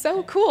it. It's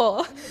so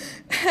cool.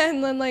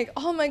 And then like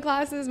all my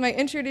classes, my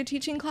intro to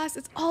teaching class,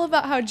 it's all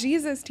about how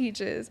Jesus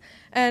teaches.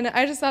 And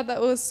I just thought that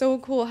was so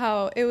cool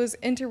how it was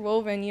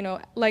interwoven, you know,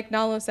 like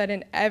Nalo said,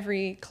 in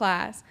every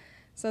class.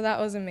 So that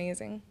was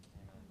amazing.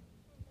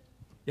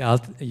 Yeah,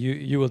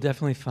 you will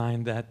definitely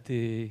find that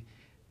the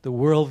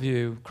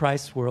worldview,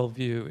 Christ's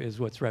worldview, is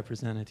what's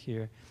represented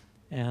here,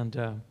 and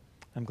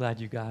I'm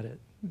glad you got it.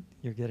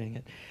 You're getting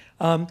it.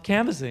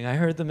 Canvassing. I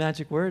heard the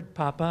magic word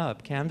pop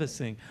up.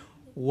 Canvassing.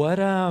 What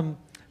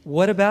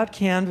about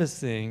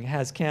canvassing?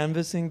 Has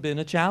canvassing been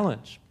a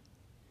challenge?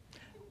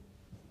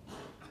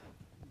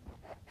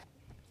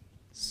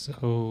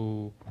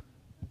 So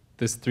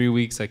this 3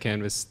 weeks I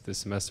canvassed this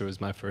semester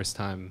was my first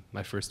time,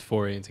 my first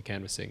foray into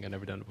canvassing. I'd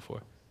never done it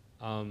before.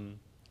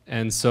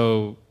 And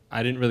so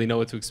I didn't really know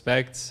what to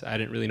expect. I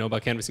didn't really know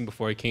about canvassing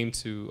before I came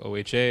to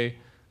OHA.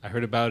 I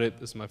heard about it.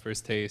 This was my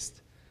first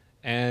taste.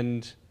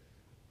 And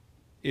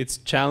it's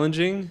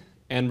challenging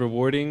and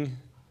rewarding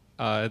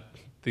at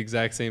the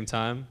exact same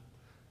time.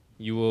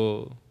 You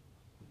will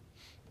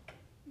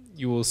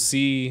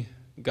see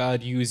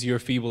God use your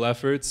feeble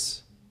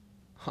efforts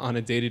on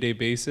a day-to-day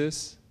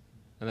basis,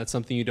 and that's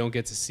something you don't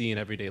get to see in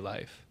everyday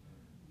life.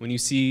 When you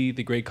see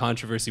the great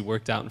controversy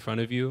worked out in front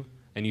of you,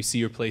 and you see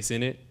your place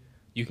in it,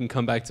 you can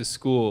come back to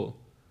school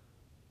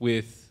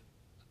with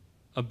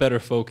a better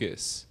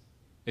focus.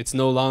 It's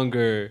no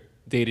longer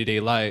day-to-day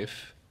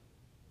life.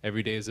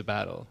 Every day is a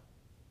battle.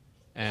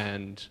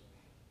 And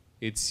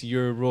it's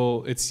your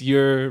role, it's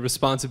your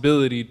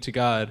responsibility to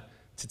God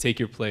to take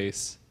your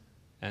place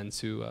and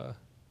to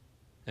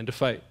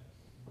fight.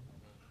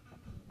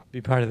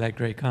 Be part of that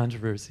great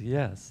controversy,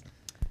 yes.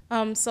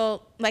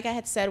 So, like I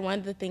had said, one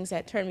of the things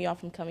that turned me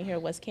off from coming here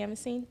was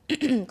canvassing,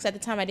 because at the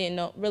time I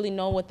didn't really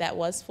know what that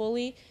was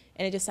fully,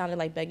 and it just sounded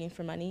like begging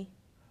for money,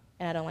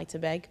 and I don't like to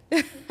beg.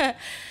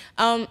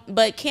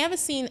 But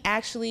canvassing,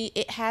 actually,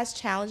 it has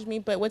challenged me,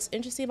 but what's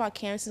interesting about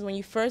canvassing is when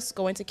you first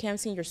go into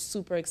canvassing, you're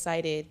super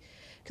excited.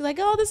 Because like,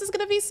 oh, this is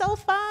going to be so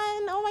fun.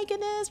 Oh, my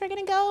goodness, we're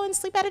going to go and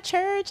sleep at a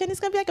church, and it's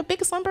going to be like a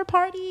big slumber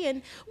party,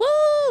 and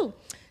woo!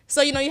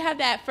 So, you know, you have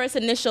that first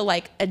initial,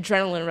 like,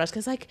 adrenaline rush.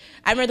 Because, like,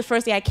 I remember the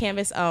first day I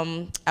canvassed,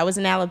 I was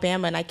in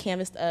Alabama, and I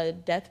canvassed a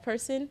deaf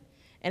person.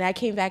 And I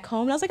came back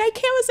home, and I was like, I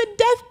canvassed a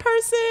deaf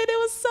person. It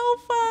was so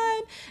fun.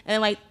 And then,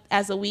 like,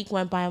 as the week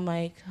went by, I'm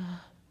like, oh,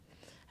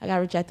 I got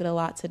rejected a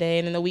lot today.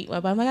 And then the week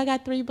went by, I'm like, I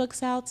got 3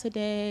 books out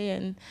today.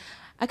 And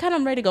I kind of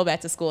am ready to go back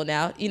to school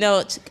now. You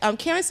know,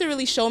 canvassing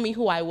really showed me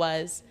who I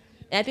was.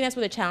 And I think that's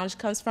where the challenge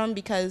comes from,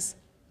 because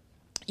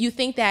you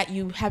think that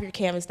you have your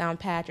canvas down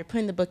pat, you're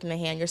putting the book in the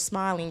hand, you're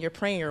smiling, you're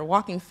praying, you're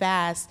walking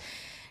fast,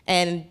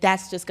 and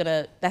that's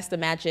the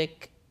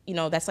magic, you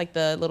know, that's like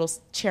the little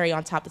cherry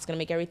on top that's gonna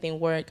make everything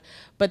work.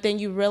 But then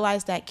you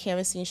realize that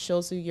canvassing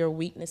shows you your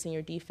weakness and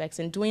your defects,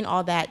 and doing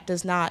all that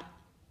does not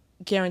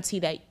guarantee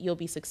that you'll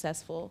be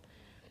successful.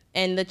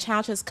 And the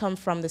challenges come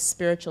from the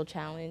spiritual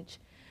challenge,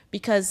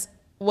 because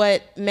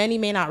what many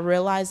may not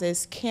realize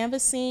is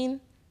canvassing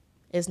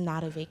is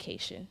not a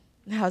vacation.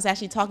 I was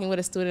actually talking with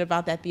a student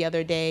about that the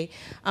other day.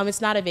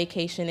 It's not a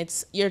vacation.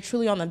 You're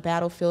truly on the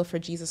battlefield for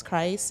Jesus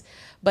Christ.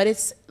 But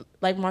it's,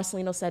 like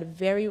Marcelino said,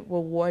 very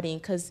rewarding,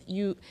 because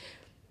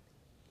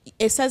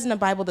it says in the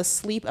Bible, the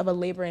sleep of a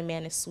laboring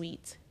man is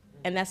sweet.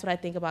 And that's what I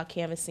think about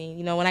canvassing.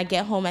 You know, when I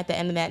get home at the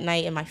end of that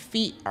night and my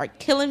feet are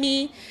killing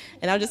me,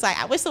 and I'm just like,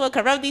 I wish someone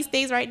could rub these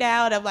things right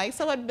now. And I'm like,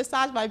 someone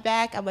massage my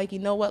back. I'm like, you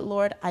know what,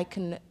 Lord? I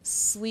can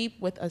sleep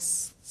with a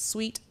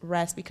sweet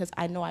rest, because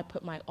I know I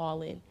put my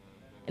all in.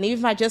 And even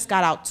if I just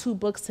got out 2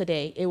 books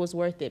today, it was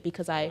worth it,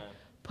 because I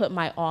put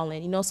my all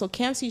in. You know, so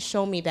canvassing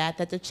showed me that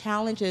the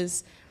challenge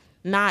is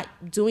not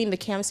doing the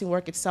canvassing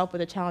work itself, but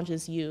the challenge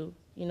is you.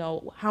 You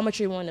know, how much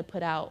you're willing to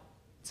put out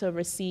to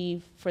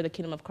receive for the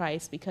kingdom of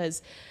Christ.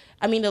 Because,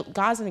 I mean,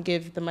 God's going to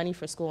give the money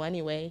for school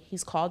anyway.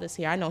 He's called us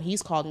here. I know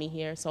he's called me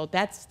here, so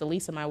that's the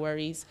least of my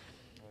worries.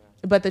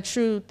 But the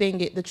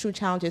true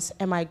challenge is,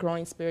 am I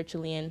growing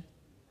spiritually? And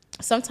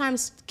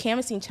sometimes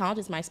canvassing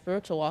challenges my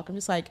spiritual walk. I'm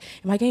just like,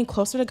 am I getting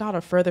closer to God or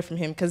further from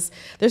him? Because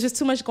there's just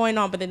too much going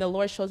on. But then the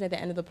Lord shows me at the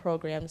end of the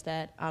programs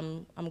that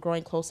I'm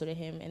growing closer to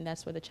him, and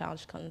that's where the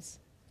challenge comes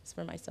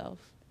for myself.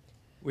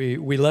 We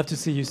love to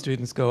see you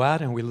students go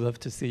out, and we love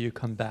to see you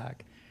come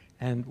back.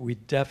 And we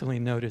definitely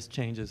notice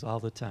changes all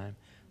the time.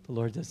 The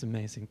Lord does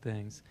amazing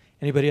things.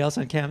 Anybody else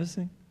on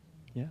canvassing?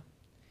 Yeah.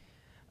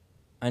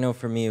 I know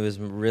for me it was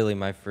really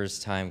my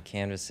first time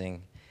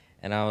canvassing,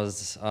 and I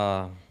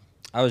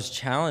was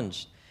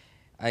challenged.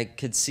 I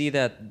could see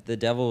that the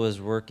devil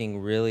was working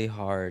really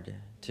hard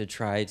to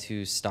try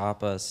to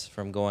stop us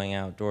from going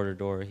out door to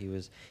door. He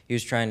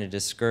was trying to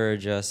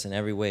discourage us in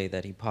every way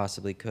that he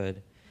possibly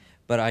could.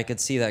 But I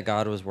could see that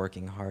God was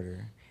working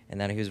harder, and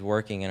that he was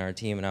working in our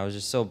team. And I was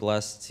just so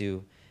blessed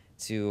to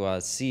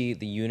see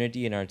the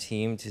unity in our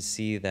team, to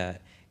see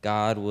that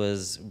God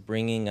was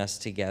bringing us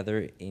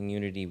together in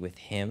unity with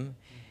him.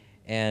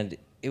 And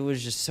it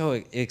was just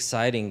so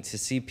exciting to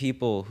see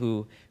people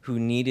who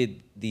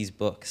needed these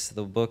books,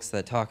 the books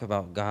that talk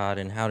about God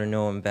and how to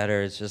know him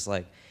better. It's just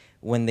like,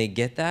 when they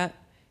get that,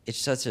 it's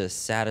such a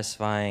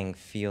satisfying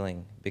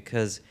feeling,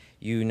 because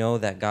you know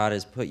that God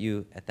has put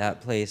you at that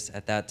place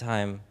at that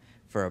time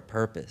for a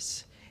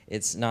purpose.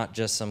 It's not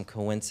just some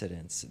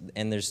coincidence.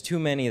 And there's too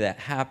many that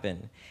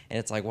happen, and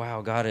it's like,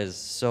 wow, God is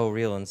so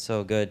real and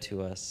so good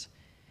to us.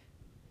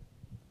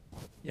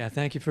 Yeah,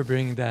 thank you for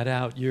bringing that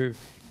out. You're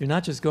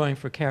not just going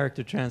for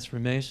character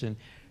transformation,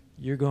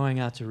 you're going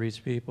out to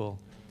reach people.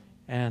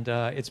 And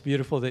it's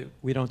beautiful that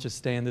we don't just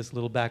stay in this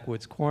little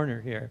backwoods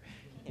corner here.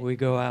 We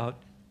go out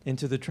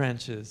into the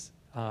trenches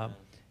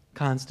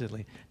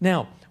constantly.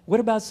 Now, what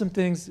about some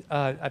things,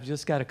 I've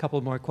just got a couple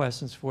more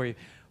questions for you.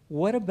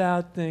 What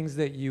about things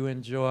that you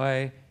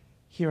enjoy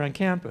here on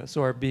campus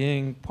or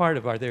being part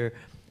of? Are there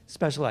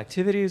special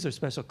activities or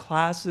special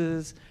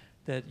classes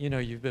that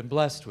you've been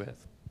blessed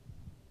with?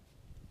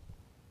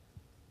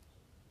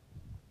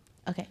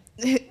 Okay.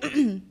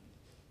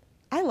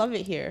 I love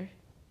it here.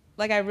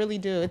 Like, I really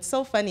do. It's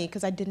so funny,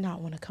 because I did not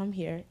want to come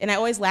here. And I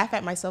always laugh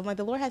at myself. I'm like,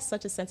 the Lord has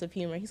such a sense of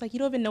humor. He's like, you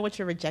don't even know what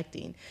you're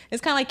rejecting.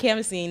 It's kind of like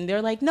canvassing.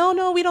 They're like,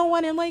 no, we don't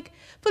want it. I'm like,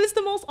 but it's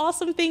the most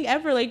awesome thing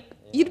ever. Like,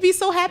 you'd be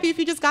so happy if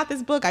you just got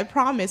this book, I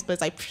promise. But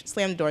it's like,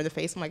 slam the door in the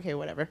face. I'm like, hey,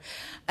 whatever.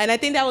 And I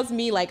think that was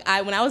me. Like,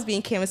 when I was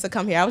being canvassed to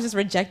come here, I was just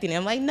rejecting it.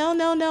 I'm like, no,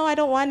 I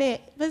don't want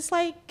it. But it's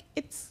like,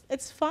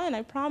 it's fun,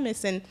 I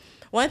promise. And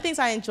one of the things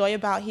I enjoy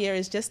about here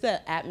is just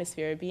the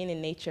atmosphere, being in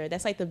nature.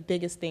 That's like the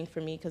biggest thing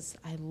for me, because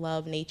I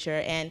love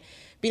nature, and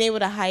being able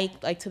to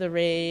hike like to the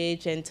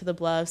ridge and to the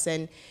bluffs,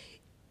 and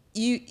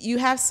you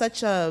have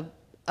such a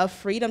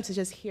freedom to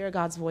just hear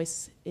God's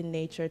voice in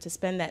nature, to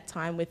spend that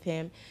time with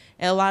him.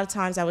 And a lot of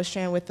times I was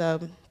sharing with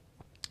the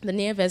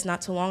Nieves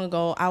not too long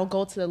ago, I'll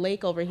go to the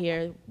lake over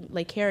here,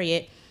 Lake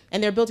Harriet,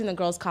 and they're building the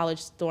girls'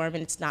 college dorm,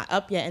 and it's not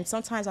up yet. And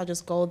sometimes I'll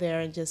just go there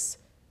and just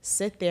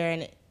sit there,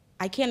 and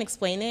I can't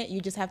explain it. You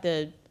just have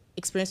to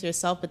experience it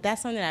yourself, but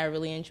that's something that I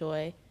really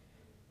enjoy.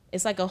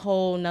 It's like a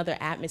whole nother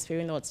atmosphere,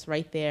 even though it's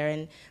right there,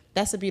 and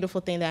that's a beautiful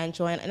thing that I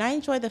enjoy. And I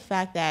enjoy the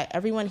fact that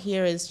everyone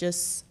here is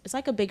just, it's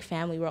like a big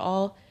family. We're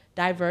all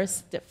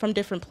diverse from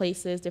different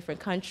places,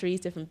 different countries,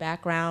 different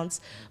backgrounds,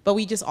 but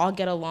we just all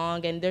get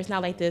along, and there's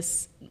not like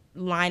this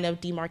line of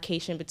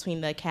demarcation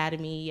between the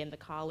academy and the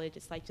college.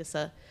 It's like just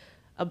a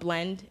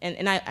blend,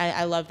 and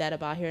I love that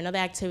about here. Another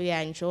activity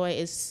I enjoy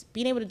is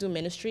being able to do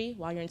ministry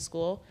while you're in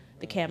school,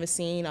 the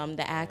canvassing,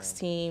 the Acts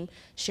team,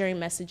 sharing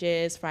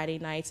messages, Friday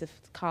nights if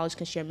college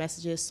can share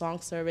messages, song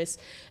service.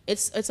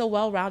 It's a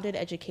well-rounded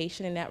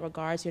education in that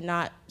regards. You're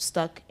not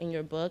stuck in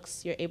your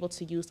books. You're able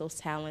to use those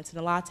talents, and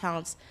a lot of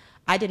talents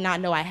I did not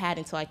know I had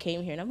until I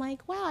came here, and I'm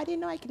like, wow, I didn't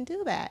know I can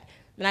do that.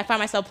 And I find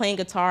myself playing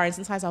guitar, and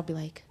sometimes I'll be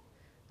like,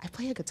 I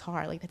play a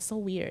guitar, like that's so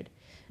weird.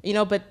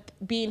 But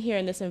being here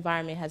in this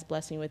environment has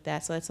blessed me with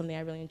that, so that's something I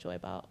really enjoy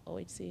about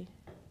OHC.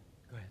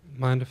 Go ahead.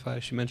 Mind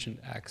if she mentioned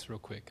Acts real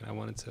quick, and I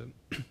wanted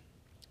to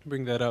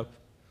bring that up.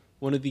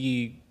 One of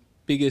the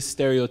biggest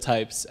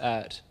stereotypes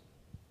at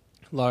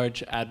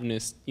large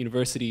Adventist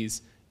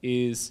universities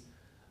is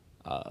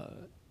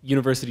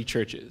university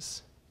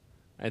churches.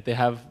 Right? They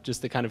have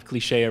just the kind of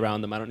cliche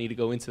around them. I don't need to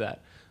go into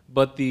that.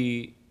 But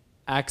the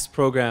Acts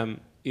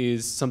program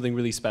is something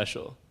really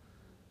special.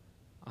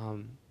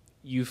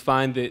 You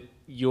find that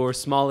your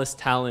smallest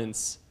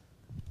talents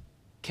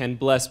can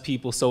bless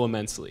people so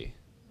immensely.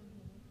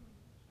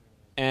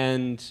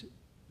 And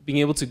being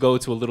able to go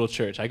to a little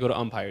church, I go to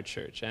Umpire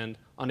Church, and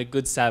on a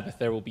good Sabbath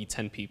there will be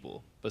 10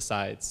 people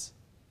besides,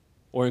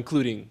 or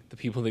including the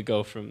people that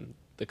go from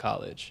the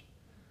college.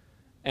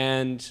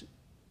 And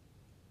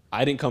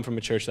I didn't come from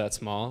a church that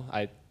small.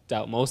 I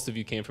doubt most of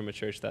you came from a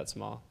church that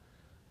small.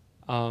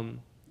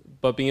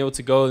 But being able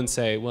to go and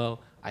say,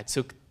 well, I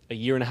took a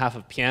year and a half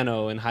of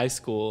piano in high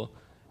school,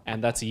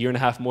 and that's a year and a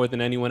half more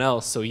than anyone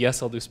else, so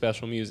yes, I'll do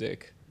special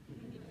music.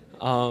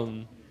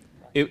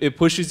 It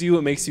pushes you,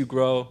 it makes you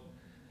grow,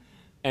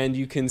 and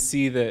you can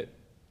see that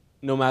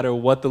no matter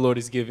what the Lord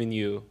has given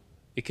you,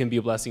 it can be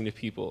a blessing to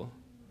people.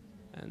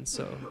 And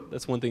so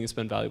that's one thing that's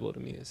been valuable to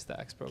me is the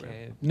Acts program.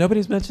 Okay.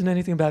 Nobody's mentioned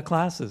anything about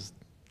classes.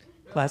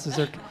 Classes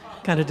are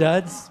kind of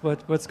duds.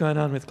 What's going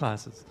on with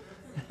classes?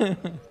 I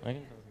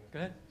can Go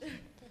ahead.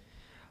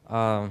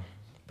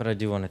 But I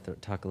do want to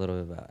talk a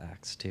little bit about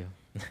Acts too.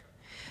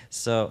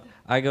 So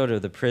I go to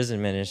the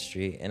prison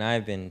ministry, and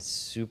I've been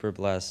super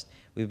blessed.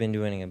 We've been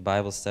doing a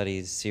Bible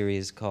studies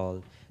series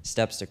called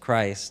Steps to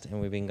Christ, and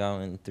we've been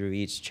going through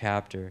each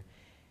chapter.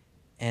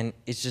 And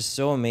it's just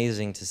so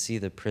amazing to see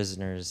the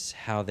prisoners,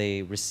 how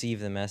they receive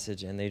the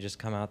message, and they just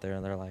come out there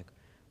and they're like,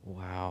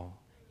 wow,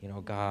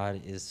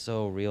 God is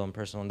so real and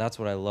personal. And that's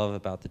what I love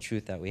about the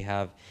truth that we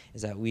have,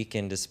 is that we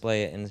can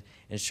display it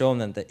and show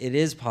them that it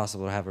is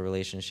possible to have a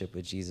relationship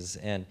with Jesus.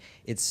 And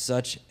it's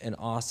such an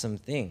awesome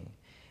thing.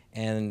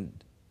 And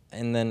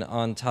then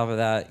on top of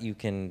that, you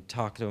can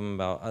talk to them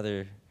about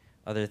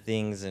other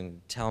things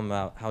and tell them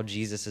about how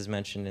Jesus is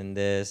mentioned in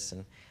this.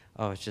 And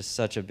it's just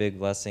such a big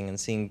blessing, and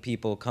seeing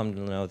people come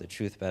to know the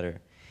truth better.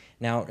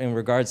 Now, in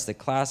regards to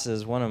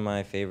classes, one of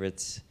my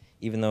favorites,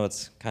 even though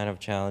it's kind of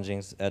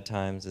challenging at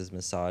times, is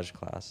massage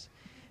class,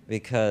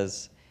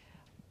 because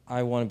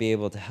I want to be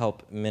able to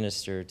help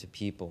minister to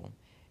people.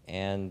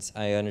 And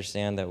I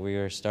understand that we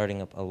are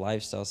starting up a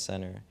lifestyle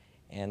center,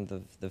 and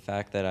the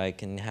fact that I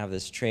can have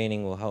this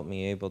training will help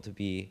me able to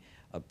be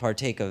a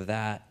partake of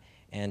that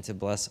and to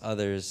bless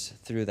others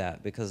through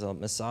that, because a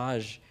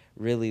massage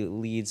really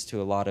leads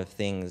to a lot of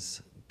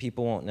things.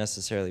 People won't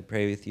necessarily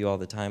pray with you all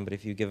the time, but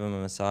if you give them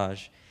a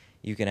massage,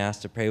 you can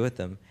ask to pray with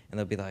them, and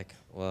they'll be like,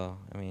 well,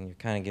 you're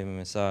kind of giving me a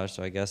massage,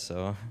 so I guess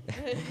so.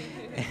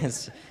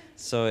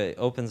 So it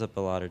opens up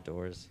a lot of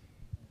doors.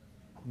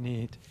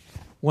 Neat.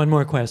 One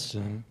more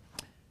question.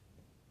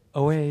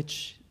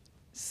 OHC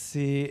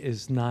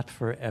is not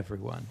for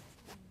everyone.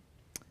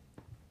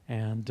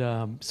 And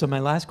so my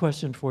last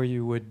question for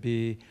you would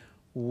be,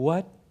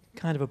 what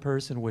kind of a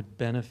person would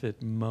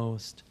benefit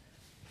most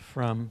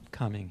from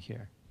coming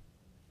here?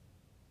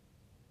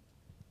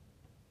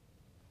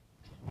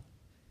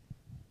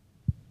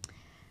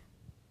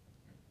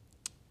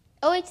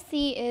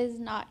 OHC is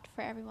not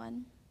for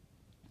everyone,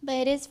 but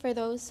it is for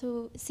those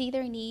who see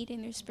their need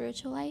in their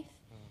spiritual life,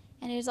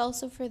 and it is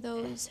also for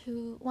those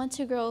who want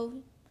to grow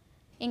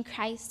in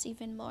Christ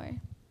even more.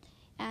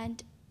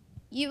 And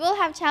you will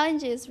have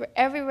challenges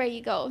everywhere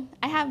you go.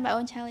 I have my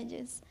own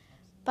challenges,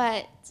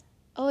 but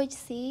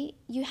OHC,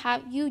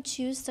 you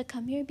choose to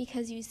come here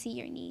because you see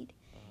your need.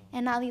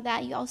 And not only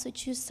that, you also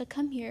choose to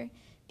come here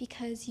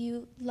because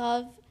you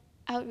love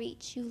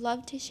outreach. You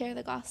love to share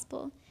the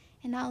gospel.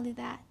 And not only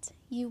that,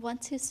 you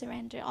want to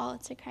surrender all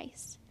to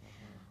Christ.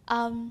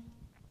 The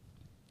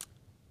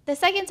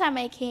second time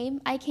I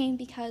came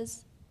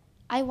because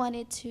I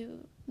wanted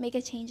to make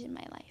a change in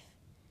my life.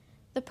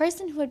 The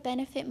person who would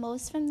benefit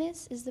most from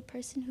this is the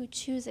person who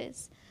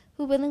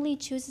willingly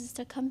chooses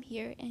to come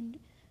here, and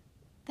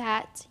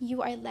that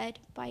you are led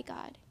by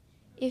God.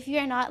 If you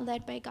are not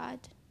led by God,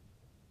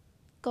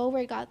 go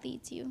where God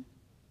leads you.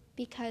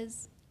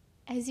 Because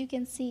as you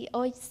can see,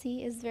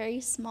 OHC is very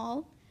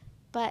small,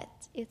 but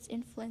its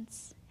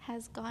influence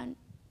has gone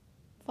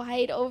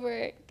wide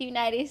over the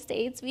United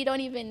States. We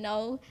don't even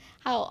know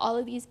how all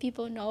of these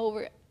people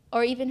know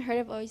or even heard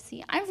of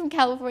OHC. I'm from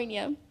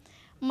California.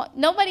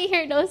 Nobody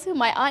here knows who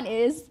my aunt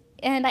is.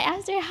 And I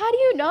asked her, how do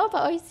you know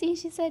about OHC?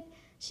 She said,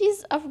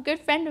 she's a good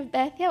friend of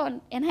Beth Hill.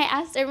 And I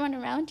asked everyone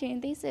around here,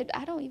 and they said,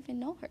 I don't even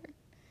know her.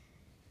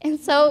 And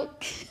so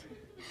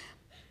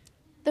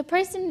the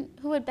person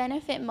who would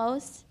benefit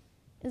most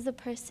is the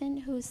person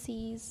who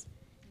sees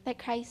that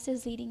Christ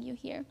is leading you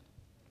here.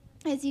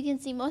 As you can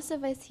see, most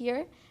of us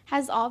here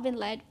has all been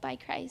led by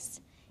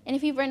Christ. And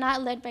if we were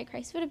not led by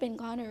Christ, we would have been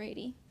gone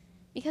already.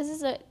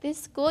 Because this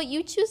school,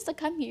 you choose to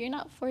come here. You're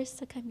not forced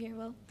to come here.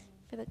 Well,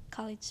 for the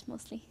college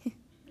mostly.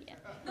 Yeah.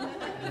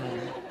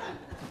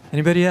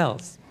 Anybody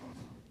else?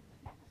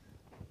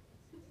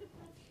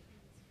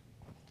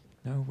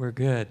 No, we're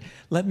good.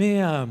 Let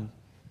me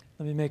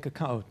make a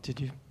comment. Oh,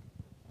 did you?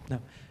 No.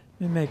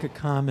 Let me make a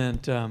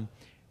comment.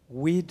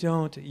 We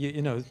don't,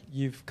 you know,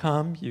 you've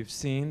come, you've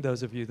seen,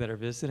 those of you that are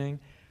visiting,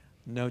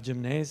 no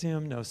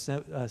gymnasium, no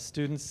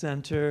student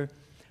center,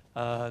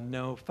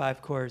 no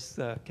 5-course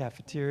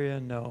cafeteria,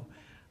 no,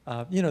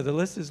 you know, the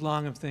list is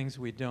long of things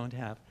we don't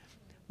have.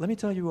 Let me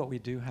tell you what we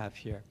do have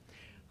here.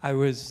 I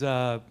was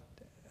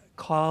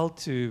called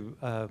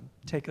to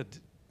take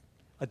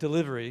a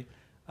delivery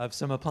of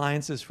some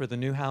appliances for the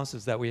new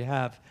houses that we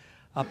have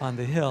up on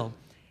the hill.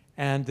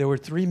 And there were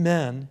 3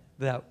 men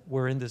that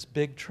were in this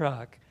big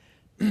truck,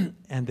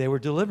 and they were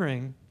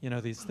delivering, you know,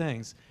 these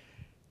things.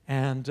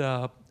 And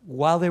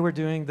while they were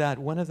doing that,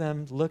 one of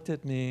them looked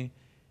at me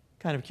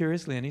kind of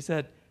curiously, and he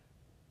said,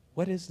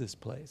 "What is this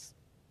place?"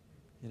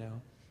 You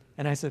know?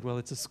 And I said, "Well,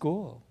 it's a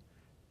school."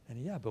 And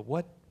yeah, but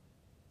what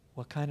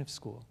kind of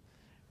school?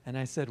 And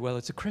I said, "Well,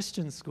 it's a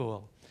Christian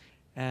school.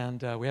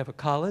 And we have a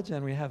college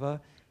and we have an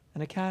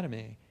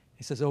academy."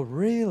 He says, "Oh,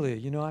 really?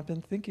 You know, I've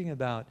been thinking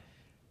about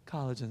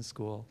college and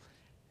school."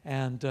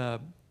 And,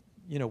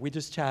 you know, we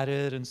just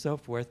chatted and so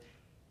forth.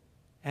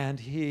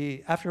 And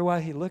after a while,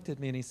 he looked at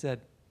me and he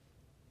said,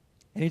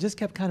 and he just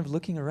kept kind of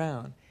looking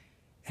around.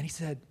 And he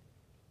said,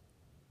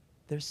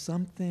 "There's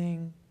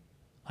something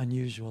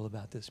unusual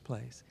about this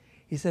place."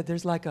 He said,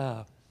 "There's like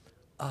a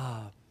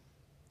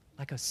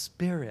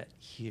spirit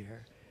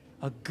here,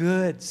 a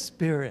good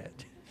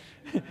spirit."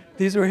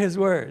 These were his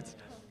words,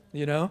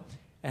 you know?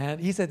 And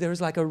he said there was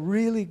like a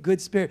really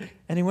good spirit.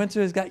 And he went to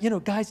his guy, "You know,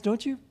 guys,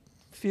 don't you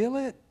feel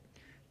it?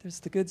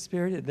 There's the good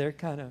spirit." And they're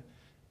kind of,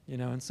 you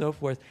know, and so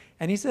forth.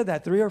 And he said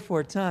that 3 or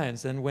 4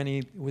 times. And when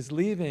he was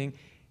leaving,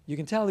 you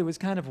can tell he was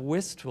kind of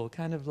wistful,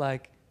 kind of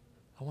like,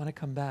 "I want to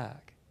come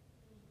back."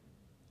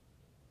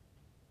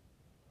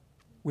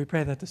 We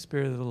pray that the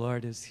Spirit of the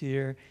Lord is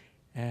here.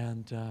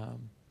 And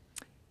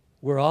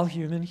we're all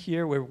human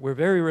here. We're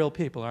very real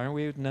people, aren't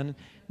we?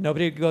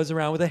 Nobody goes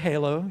around with a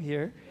halo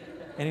here,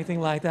 anything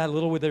like that.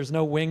 There's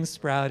no wings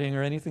sprouting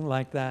or anything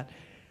like that.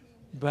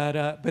 But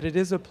it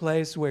is a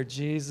place where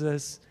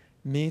Jesus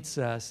meets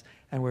us,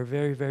 and where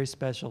very, very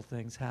special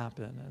things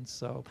happen. And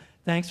so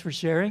thanks for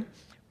sharing.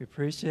 We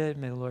appreciate it.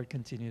 May the Lord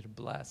continue to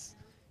bless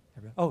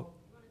everyone. Oh.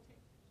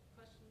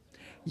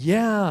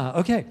 Yeah,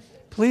 okay.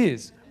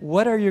 Please,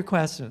 what are your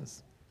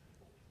questions?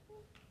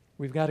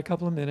 We've got a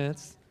couple of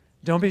minutes.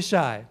 Don't be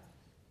shy.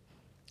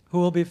 Who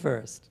will be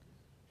first?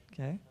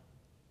 Okay.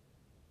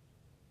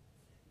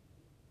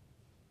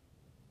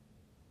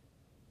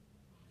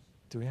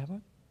 Do we have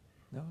one?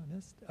 No, I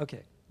missed?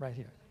 Okay, right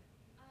here.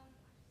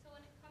 So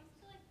when it comes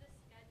to like the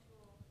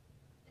schedule,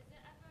 does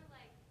it ever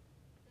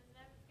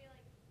feel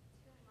like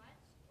too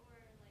much, or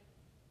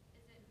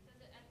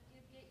like do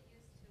you get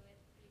used to it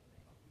pretty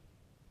quick?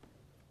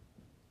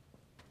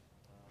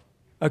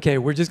 Okay,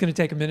 we're just going to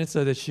take a minute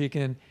so that she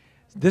can,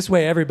 this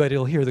way everybody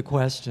will hear the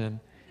question.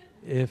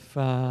 If,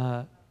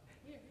 no,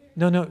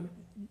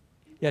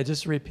 yeah,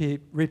 just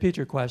repeat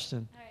your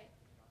question.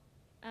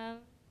 All right.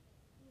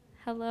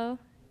 Hello?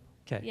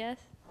 Okay. Yes?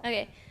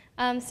 Okay.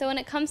 So when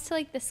it comes to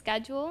like the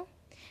schedule,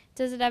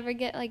 does it ever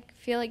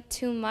feel like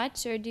too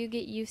much, or do you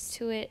get used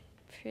to it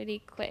pretty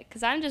quick?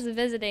 Because I'm just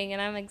visiting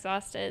and I'm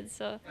exhausted,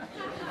 so.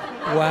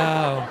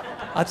 Wow.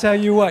 I'll tell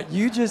you what,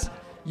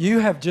 you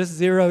have just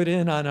zeroed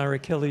in on our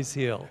Achilles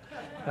heel.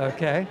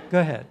 Okay, go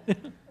ahead.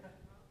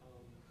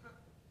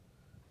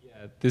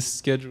 Yeah, this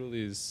schedule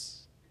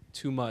is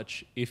too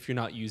much if you're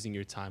not using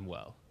your time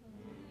well.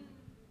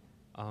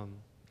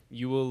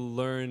 You will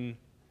learn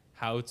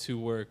how to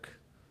work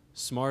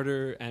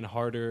smarter and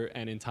harder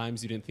and in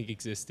times you didn't think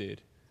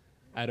existed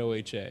at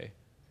OHA.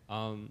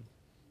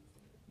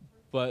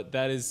 But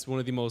that is one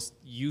of the most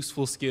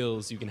useful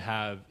skills you can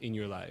have in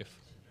your life.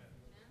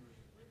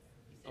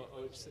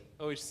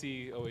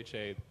 OHC,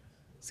 OHA,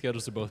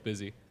 schedules are both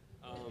busy.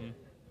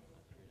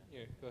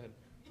 Here, go ahead.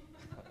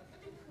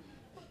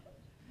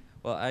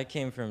 Well, I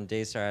came from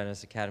Daystar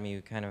Adventist Academy.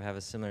 We kind of have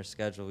a similar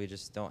schedule. We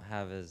just don't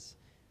have as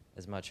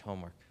much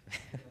homework.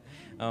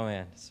 Oh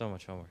man, so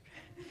much homework.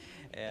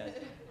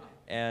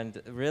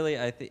 And really,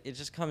 I think it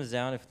just comes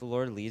down, if the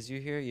Lord leads you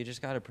here, you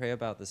just got to pray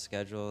about the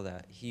schedule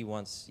that He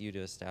wants you to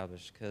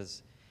establish.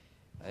 Because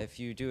if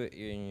you do it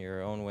in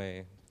your own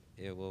way,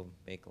 it will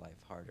make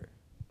life harder.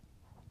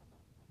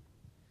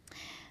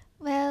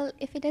 Well,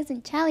 if it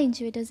doesn't challenge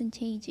you, it doesn't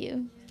change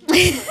you.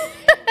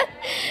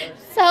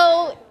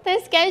 So the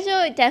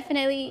schedule,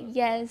 definitely,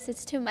 yes,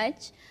 it's too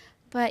much.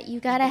 but you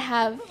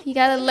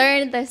gotta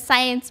learn the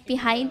science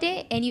behind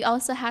it, and you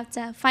also have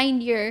to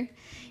find your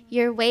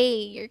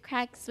way, your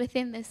cracks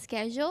within the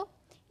schedule.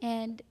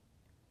 And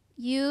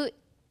you,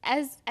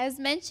 as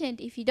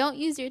mentioned, if you don't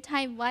use your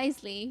time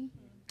wisely,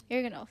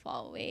 you're gonna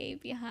fall way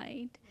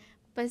behind.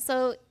 But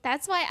so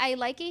that's why I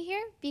like it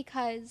here,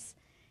 because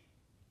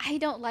I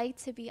don't like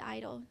to be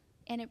idle,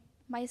 and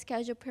my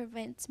schedule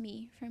prevents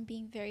me from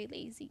being very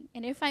lazy.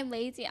 And if I'm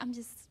lazy, I'm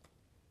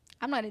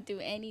not gonna do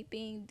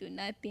anything, do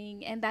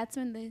nothing, and that's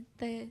when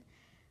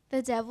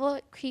the devil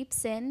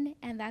creeps in,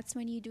 and that's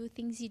when you do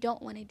things you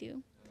don't want to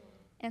do.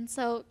 And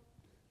so,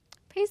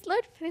 praise the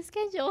Lord for the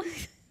schedule.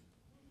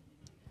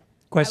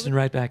 Question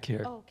right back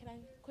here. Oh, can I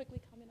quickly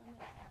comment on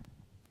that?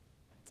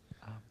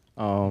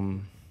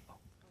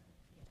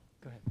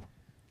 Go ahead.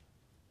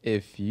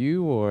 If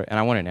you were, and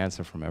I want an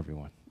answer from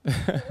everyone,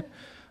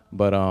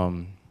 but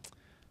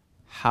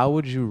how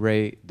would you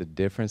rate the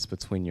difference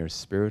between your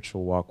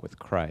spiritual walk with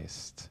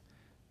Christ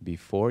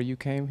before you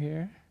came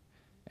here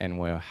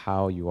and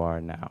how you are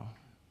now?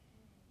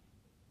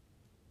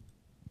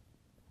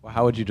 Well,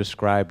 how would you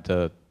describe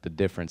the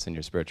difference in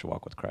your spiritual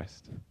walk with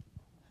Christ?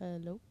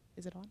 Hello,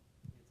 is it on?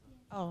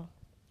 Oh,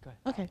 Go ahead.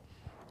 okay.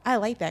 I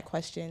like that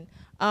question.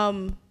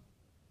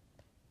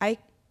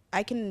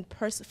 I can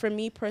for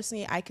me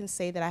personally, I can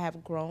say that I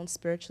have grown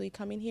spiritually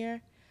coming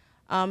here.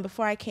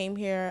 Before I came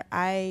here,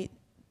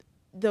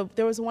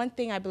 there was one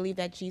thing I believe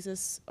that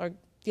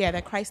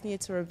that Christ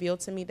needed to reveal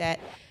to me, that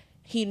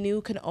he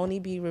knew could only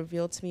be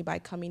revealed to me by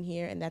coming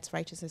here, and that's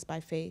righteousness by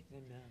faith.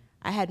 Amen.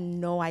 I had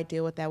no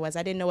idea what that was.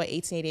 I didn't know what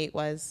 1888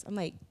 was. I'm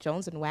like,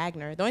 Jones and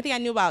Wagner. The only thing I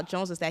knew about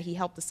Jones was that he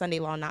helped the Sunday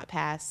law not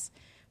pass.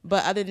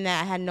 But other than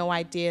that, I had no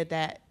idea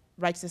that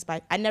righteousness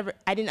by, I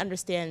didn't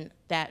understand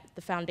that,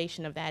 the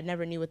foundation of that. I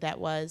never knew what that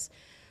was.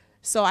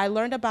 So I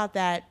learned about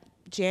that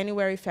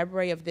January,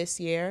 February of this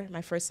year,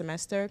 my first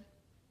semester,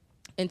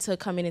 into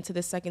coming into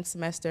the second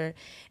semester.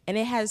 And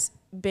it has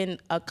been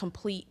a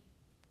complete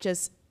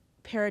just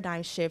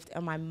paradigm shift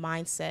in my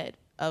mindset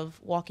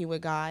of walking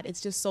with God. It's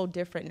just so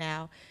different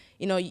now.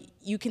 You know,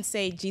 you can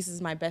say Jesus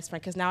is my best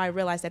friend, because now I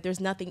realize that there's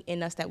nothing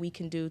in us that we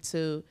can do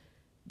to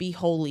be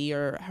holy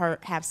or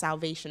have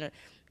salvation.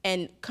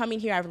 And coming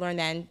here, I've learned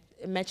that, and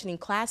mentioning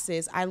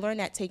classes, I learned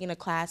that taking a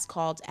class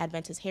called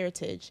Adventist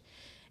Heritage.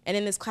 And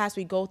in this class,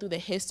 we go through the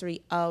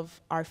history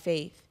of our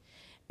faith.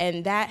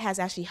 And that has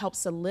actually helped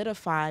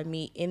solidify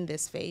me in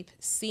this faith,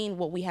 seeing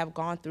what we have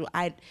gone through.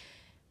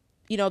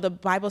 The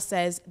Bible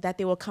says that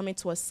they will come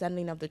into a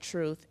settling of the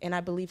truth. And I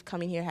believe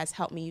coming here has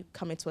helped me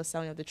come into a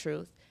settling of the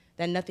truth,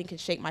 that nothing can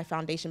shake my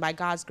foundation. By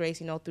God's grace,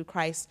 through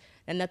Christ,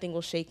 that nothing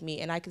will shake me.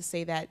 And I can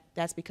say that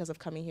that's because of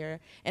coming here.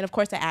 And of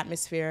course, the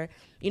atmosphere.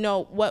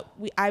 What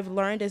I've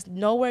learned is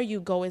nowhere you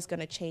go is going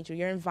to change you.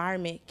 Your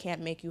environment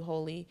can't make you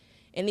holy.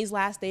 In these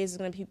last days, there's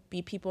going to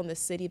be people in the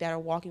city that are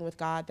walking with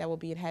God that will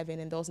be in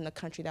heaven, and those in the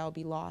country that will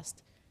be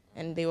lost,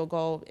 and they will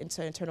go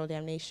into eternal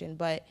damnation.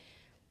 But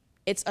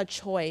it's a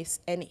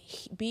choice, and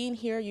being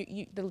here,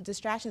 the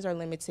distractions are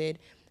limited,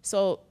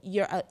 so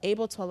you're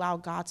able to allow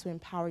God to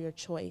empower your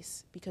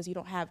choice, because you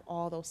don't have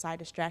all those side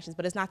distractions.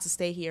 But it's not to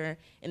stay here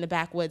in the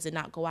backwoods and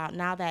not go out.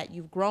 Now that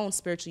you've grown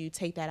spiritually, you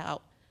take that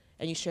out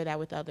and you share that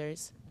with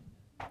others.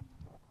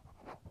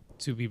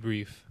 To be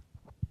brief,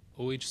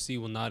 OHC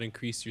will not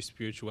increase your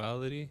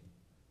spirituality.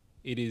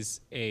 It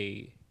is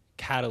a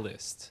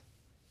catalyst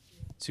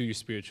to your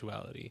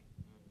spirituality.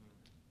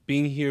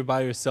 Being here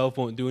by yourself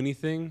won't do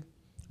anything.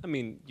 I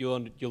mean,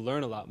 you'll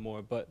learn a lot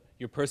more, but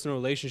your personal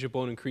relationship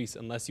won't increase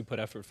unless you put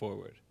effort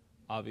forward,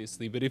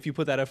 obviously. But if you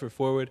put that effort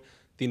forward,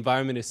 the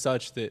environment is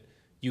such that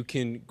you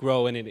can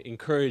grow, and it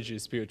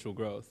encourages spiritual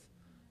growth.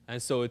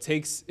 And so it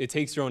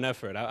takes your own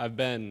effort. I've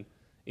been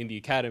in the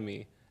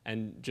academy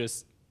and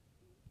just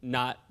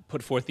not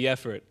put forth the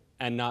effort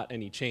and not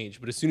any change.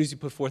 But as soon as you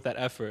put forth that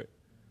effort,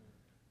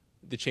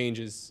 the change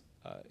is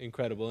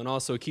incredible. And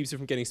also, it keeps you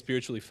from getting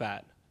spiritually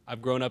fat.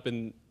 I've grown up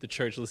in the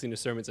church listening to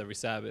sermons every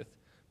Sabbath.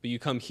 But you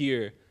come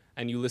here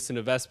and you listen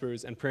to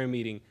Vespers and prayer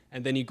meeting,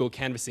 and then you go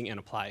canvassing and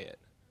apply it.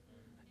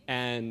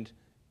 And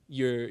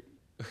you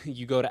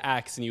go to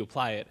Acts and you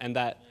apply it. And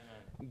that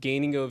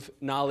gaining of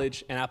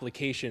knowledge and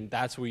application,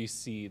 that's where you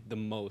see the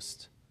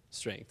most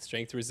strength.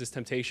 Strength to resist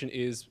temptation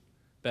is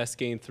best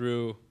gained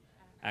through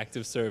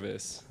active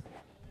service.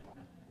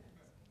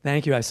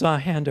 Thank you. I saw a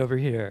hand over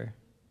here.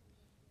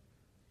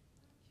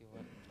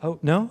 Oh,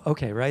 no?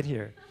 Okay, right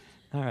here.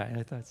 All right,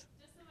 I thought so.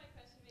 Just so my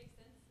question makes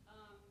sense,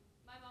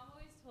 my mom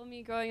always told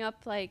me growing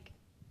up, like...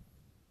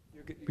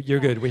 You're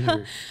good. We hear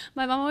you.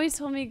 My mom always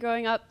told me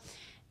growing up,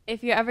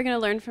 if you're ever going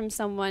to learn from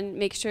someone,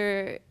 make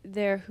sure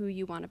they're who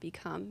you want to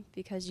become,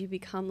 because you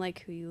become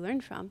like who you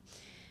learn from.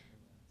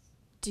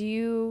 Do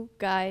you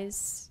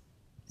guys,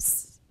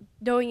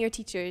 knowing your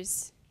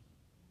teachers,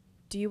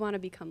 do you want to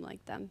become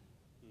like them?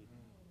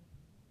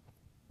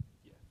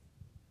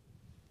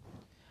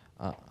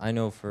 I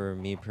know for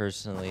me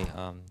personally,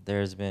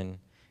 there's been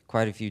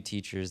quite a few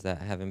teachers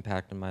that have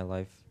impacted my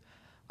life.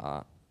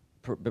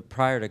 But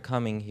prior to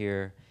coming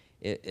here,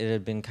 it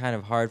had been kind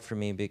of hard for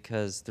me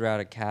because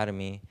throughout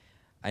academy,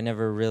 I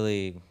never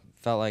really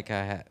felt like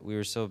we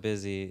were so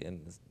busy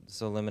and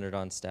so limited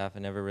on staff. I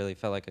never really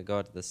felt like I go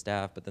out to the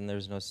staff, but then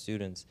there's no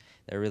students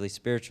that are really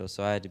spiritual,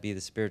 so I had to be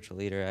the spiritual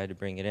leader. I had to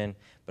bring it in,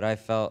 but I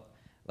felt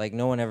like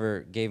no one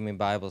ever gave me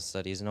Bible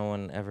studies. No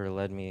one ever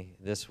led me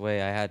this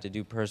way. I had to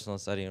do personal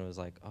study, and it was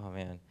like, oh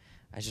man,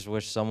 I just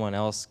wish someone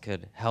else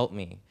could help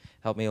me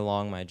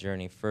along my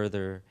journey,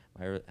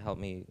 help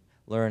me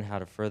learn how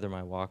to further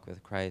my walk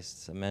with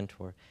Christ, a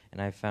mentor.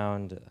 And I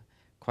found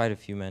quite a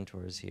few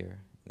mentors here.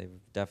 They've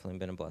definitely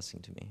been a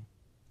blessing to me.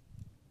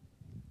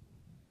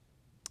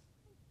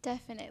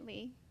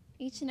 Definitely.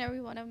 Each and every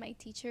one of my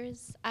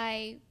teachers,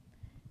 I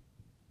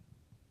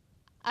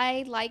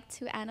like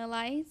to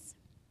analyze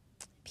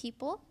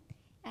people,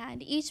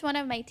 and each one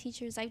of my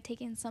teachers, I've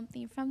taken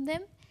something from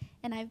them,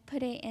 and I've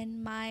put it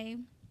in my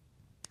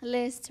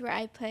list where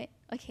I put,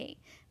 okay,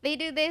 they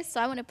do this,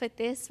 so I want to put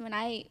this when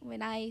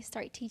I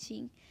start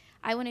teaching.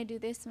 I want to do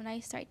this when I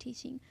start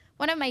teaching.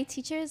 One of my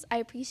teachers I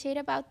appreciate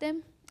about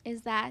them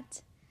is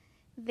that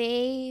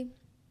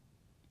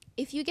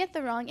if you get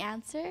the wrong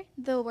answer,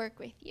 they'll work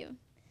with you.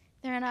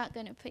 They're not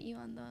going to put you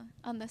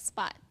on the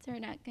spot. They're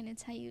not going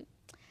to tell you,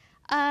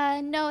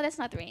 no, that's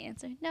not the right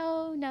answer.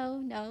 No, no,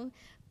 no.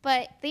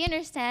 But they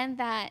understand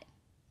that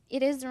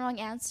it is the wrong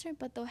answer,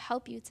 but they'll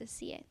help you to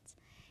see it.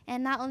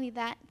 And not only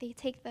that, they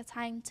take the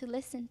time to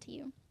listen to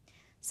you.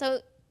 So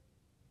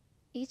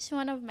each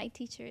one of my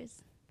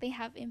teachers, they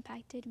have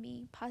impacted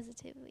me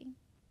positively.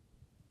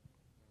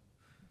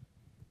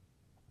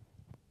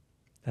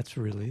 That's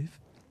a relief.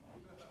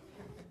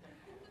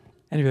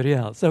 Anybody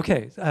else?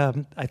 Okay,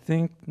 I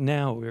think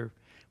now we're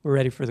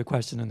ready for the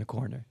question in the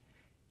corner.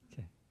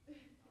 Okay.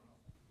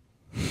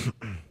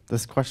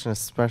 This question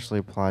especially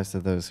applies to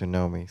those who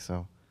know me,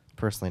 so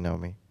personally know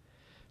me.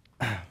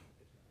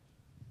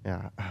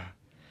 Yeah.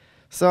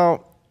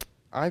 So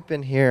I've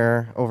been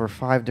here over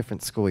 5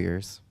 different school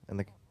years in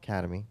the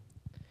academy.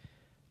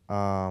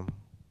 I'm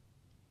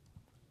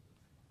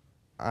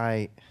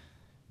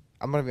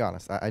going to be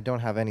honest. I don't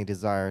have any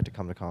desire to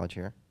come to college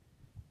here.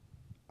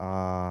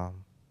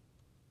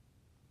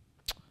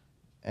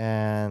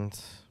 And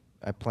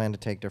I plan to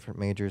take different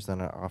majors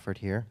than are offered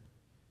here.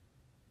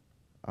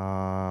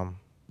 From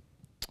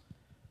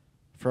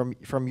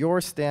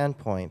your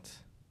standpoint,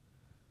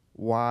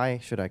 why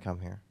should I come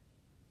here?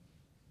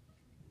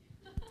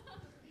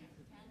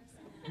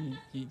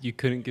 You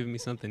couldn't give me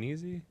something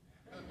easy?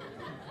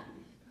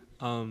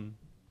 The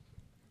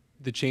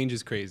change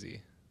is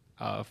crazy.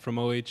 From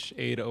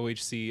OHA to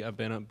OHC, I've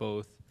been at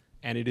both,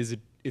 and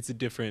it's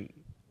different.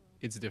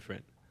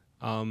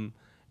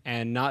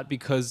 And not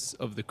because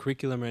of the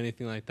curriculum or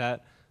anything like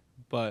that,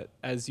 but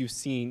as you've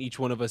seen, each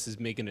one of us is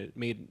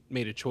made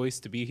a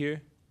choice to be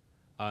here.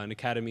 An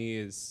academy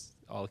is,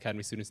 all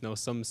academy students know,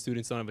 some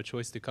students don't have a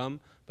choice to come,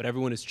 but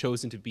everyone has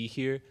chosen to be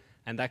here,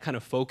 and that kind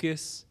of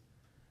focus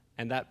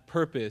and that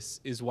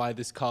purpose is why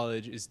this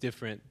college is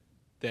different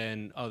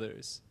than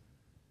others.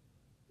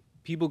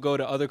 People go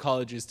to other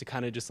colleges to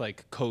kind of just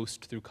like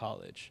coast through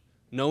college.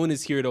 No one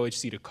is here at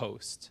OHC to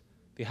coast.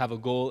 They have a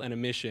goal and a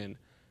mission.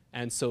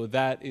 And so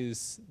that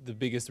is the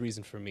biggest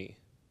reason for me,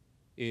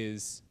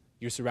 is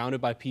you're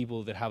surrounded by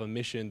people that have a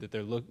mission, that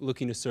they're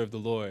looking to serve the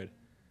Lord.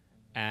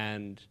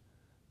 And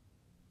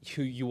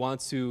you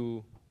want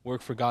to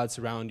work for God,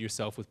 surround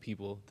yourself with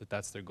people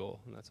that's their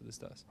goal, and that's what this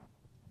does.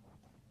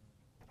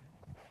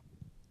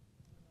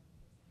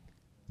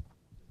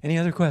 Any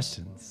other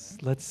questions?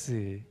 Let's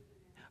see.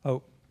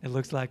 Oh, it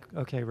looks like,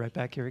 okay, right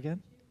back here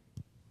again.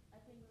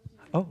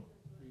 Oh,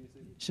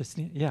 just,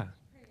 yeah.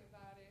 Pray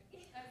about it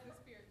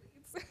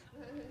as the Spirit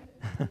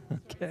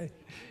leads. Okay.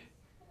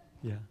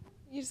 Yeah.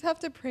 You just have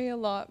to pray a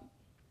lot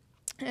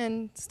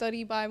and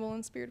study Bible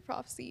and spirit of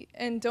prophecy,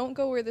 and don't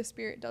go where the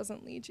Spirit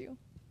doesn't lead you.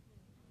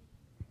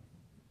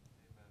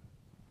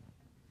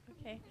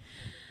 Okay.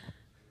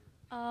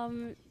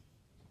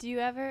 Do you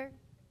ever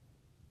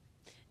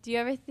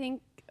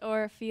think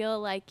or feel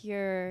like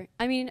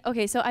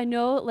okay, so I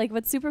know like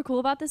what's super cool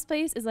about this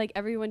place is like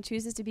everyone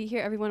chooses to be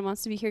here. Everyone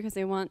wants to be here because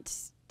they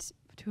want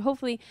to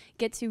hopefully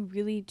get to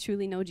really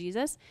truly know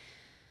Jesus.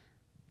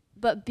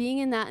 But being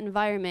in that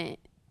environment,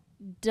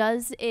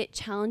 does it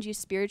challenge you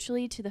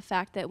spiritually to the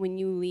fact that when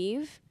you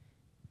leave,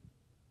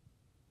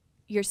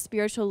 your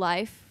spiritual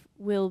life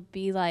will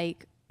be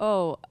like,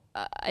 oh,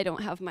 I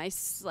don't have my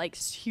like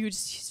huge,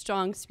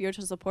 strong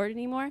spiritual support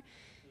anymore?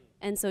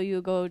 And so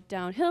you go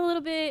downhill a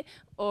little bit,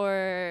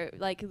 or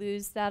like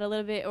lose that a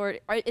little bit, or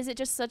is it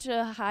just such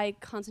a high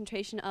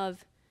concentration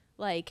of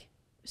like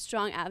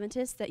strong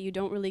Adventists that you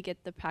don't really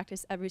get the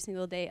practice every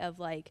single day of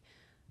like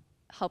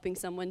helping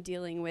someone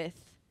dealing with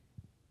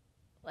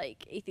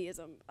like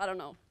atheism? I don't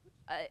know.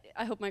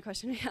 I hope my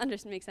question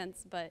makes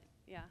sense, but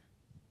yeah.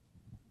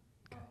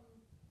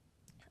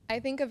 I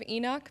think of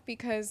Enoch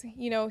because,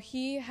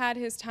 he had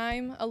his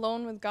time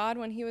alone with God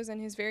when he was in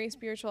his very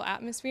spiritual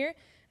atmosphere.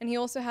 And he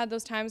also had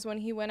those times when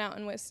he went out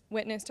and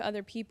witnessed to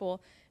other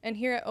people. And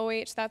here at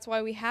OH, that's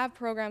why we have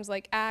programs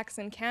like Acts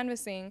and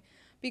canvassing.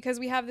 because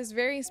we have this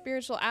very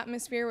spiritual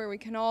atmosphere where we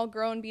can all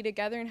grow and be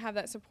together and have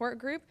that support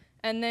group.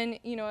 And then,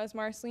 as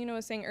Marcelina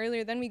was saying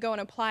earlier, then we go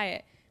and apply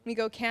it. We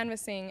go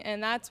canvassing,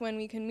 and that's when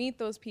we can meet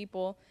those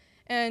people.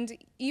 And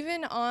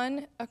even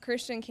on a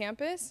Christian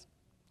campus,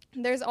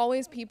 there's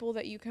always people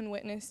that you can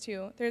witness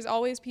to. There's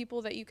always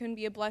people that you can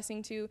be a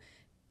blessing to,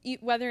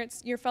 whether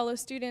it's your fellow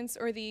students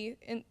or the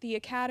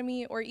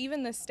academy or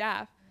even the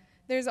staff.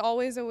 There's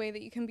always a way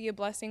that you can be a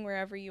blessing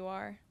wherever you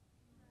are.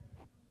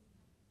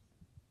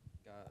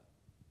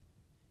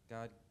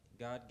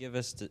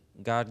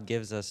 God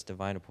gives us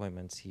divine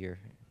appointments here.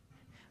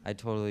 I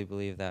totally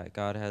believe that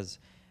God has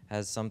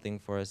something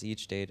for us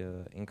each day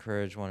to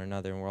encourage one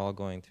another, and we're all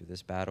going through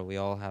this battle. We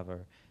all have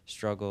our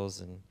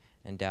struggles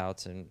and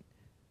doubts, and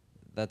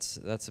that's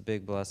a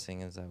big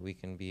blessing, is that we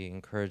can be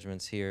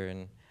encouragements here.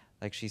 And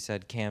like she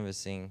said,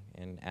 canvassing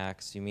in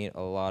Acts, you meet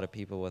a lot of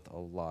people with a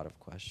lot of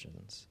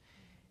questions,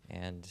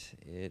 and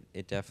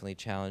it definitely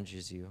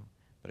challenges you,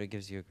 but it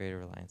gives you a greater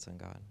reliance on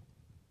God.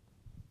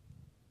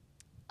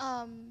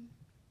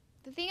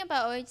 The thing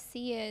about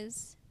OHC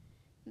is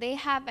they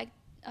have like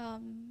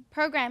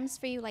programs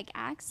for you like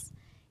Acts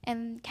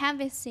and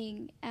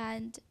canvassing,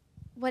 and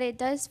what it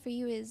does for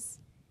you is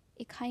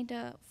it kind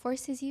of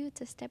forces you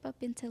to step up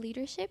into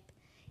leadership,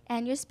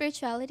 and your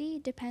spirituality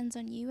depends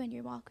on you and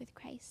your walk with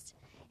Christ.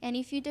 And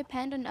if you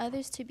depend on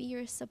others to be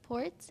your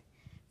support,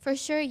 for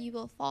sure you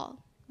will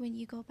fall when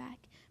you go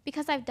back.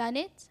 Because I've done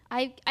it.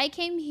 I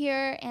came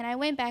here and I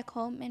went back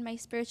home and my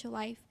spiritual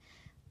life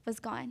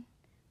was gone.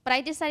 But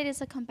I decided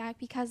to come back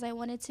because I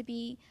wanted to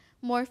be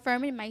more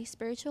firm in my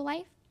spiritual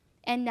life.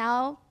 And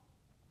now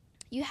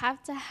you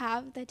have to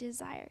have the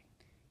desire.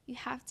 You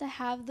have to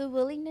have the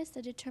willingness,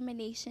 the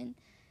determination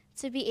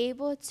to be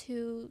able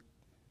to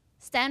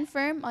stand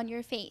firm on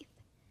your faith.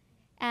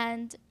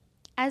 And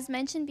as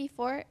mentioned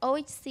before,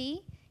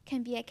 OHC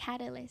can be a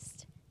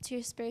catalyst to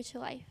your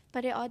spiritual life,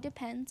 but it all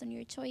depends on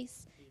your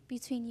choice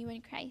between you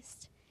and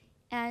Christ.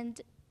 And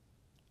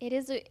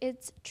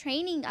it's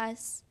training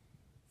us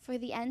for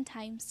the end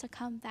times to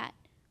come, that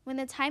when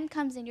the time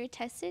comes and you're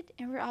tested,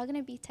 and we're all going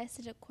to be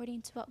tested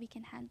according to what we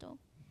can handle.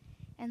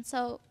 And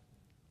so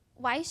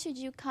why should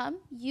you come?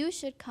 You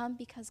should come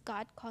because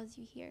God calls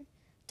you here.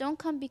 Don't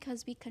come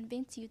because we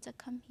convince you to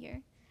come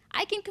here.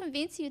 I can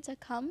convince you to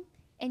come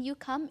and you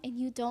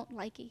don't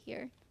like it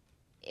here.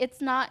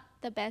 It's not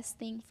the best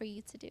thing for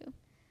you to do.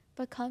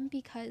 But come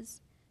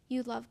because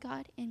you love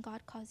God and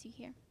God calls you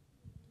here.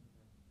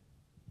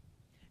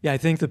 Yeah, I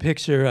think the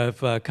picture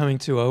of coming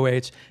to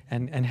OH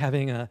and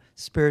having a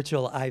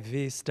spiritual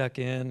IV stuck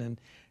in,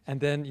 and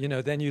then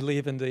you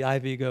leave and the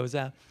IV goes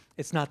out.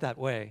 It's not that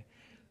way.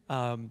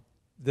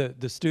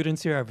 The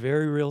students here are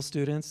very real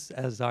students,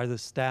 as are the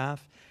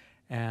staff,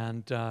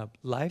 and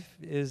life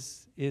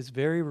is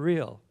very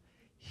real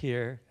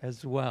here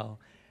as well.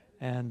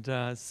 And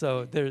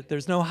so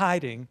there's no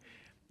hiding.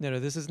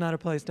 This is not a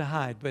place to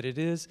hide, but it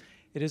is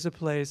a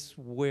place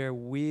where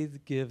we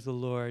give the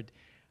Lord.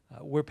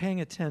 We're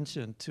paying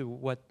attention to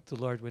what the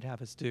Lord would have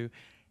us do,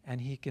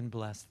 and He can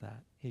bless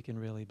that. He can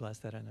really bless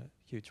that in a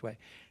huge way.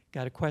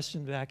 Got a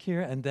question back here,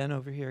 and then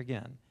over here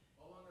again.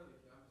 How long are the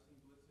canvassing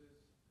blitzes?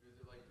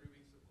 Is it like 3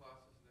 weeks of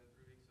classes and then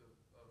 3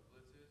 weeks of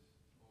blitzes,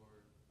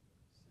 or?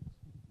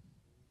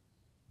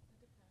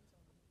 It depends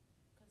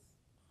on,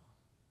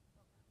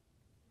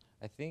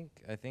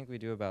 because. I think we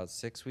do about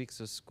 6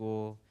 weeks of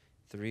school,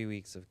 3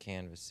 weeks of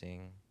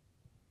canvassing,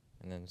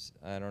 and then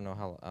I don't know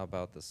how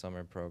about the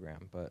summer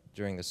program, but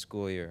during the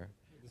school year,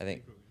 I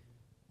think.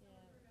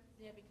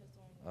 Yeah, because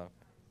during. Oh,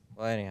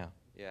 well, anyhow,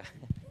 yeah.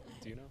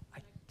 Do you know?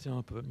 I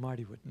don't, but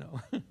Marty would know.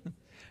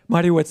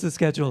 Marty, what's the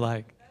schedule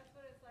like? That's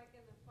what it's like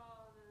in the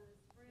fall and then in the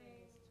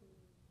spring.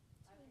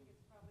 I think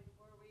it's probably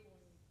 4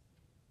 weeks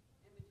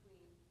in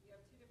between. You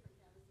have 2 different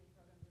canvassing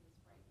programs in the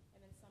spring.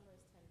 And then summer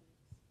is 10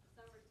 weeks.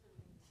 Summer is 10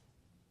 weeks.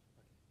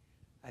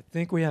 I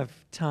think we have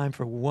time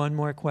for one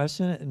more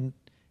question,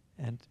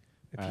 and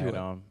if All you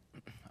right,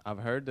 I've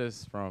heard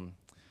this from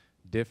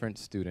different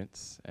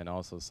students and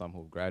also some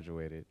who've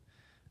graduated.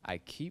 I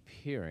keep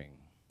hearing,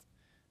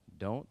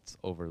 don't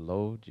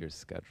overload your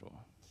schedule.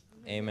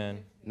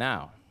 Amen.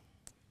 Now,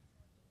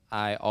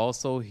 I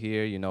also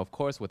hear, of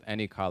course, with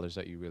any college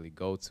that you really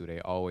go to, they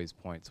always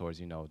point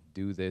towards,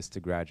 do this to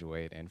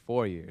graduate in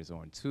 4 years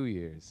or in 2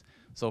 years.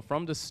 So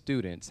from the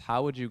students,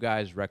 how would you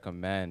guys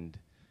recommend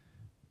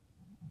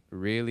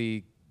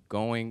really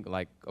going,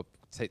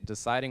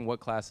 deciding what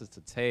classes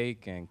to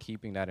take and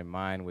keeping that in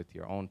mind with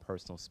your own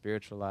personal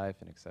spiritual life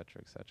and et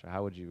cetera, et cetera?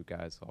 How would you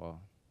guys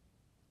all?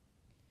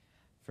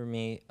 For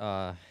me,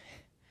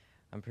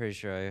 I'm pretty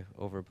sure I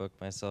overbooked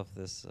myself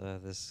this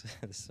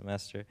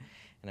semester,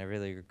 and I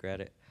really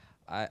regret it.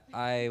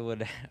 I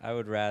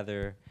would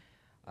rather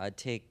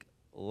take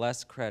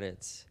less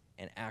credits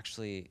and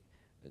actually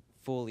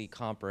fully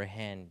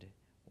comprehend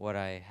what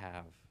I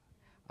have.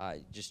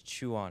 Just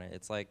chew on it.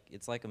 It's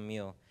like a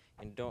meal,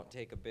 and don't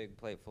take a big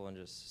plateful and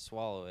just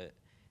swallow it.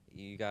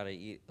 You gotta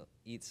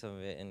eat some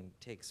of it and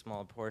take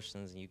small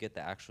portions, and you get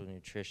the actual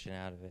nutrition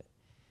out of it.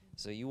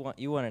 So you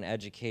want an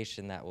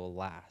education that will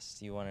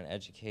last. You want an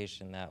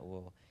education that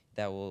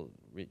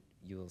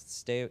you will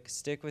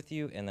stick with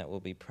you and that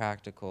will be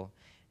practical.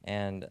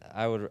 And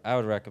I would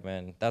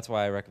recommend, that's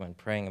why I recommend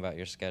praying about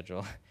your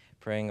schedule,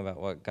 praying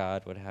about what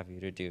God would have you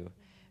to do,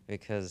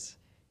 because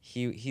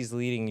He's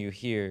leading you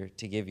here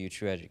to give you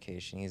true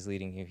education. He's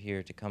leading you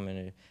here to come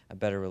in a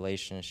better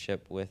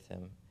relationship with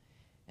Him,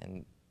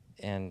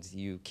 and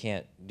you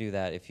can't do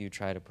that if you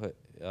try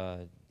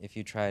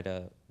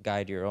to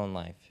guide your own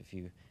life. If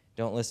you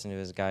don't listen to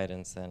His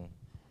guidance, then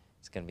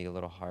it's going to be a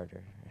little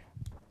harder.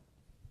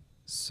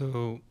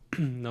 So,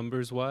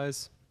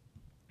 numbers-wise,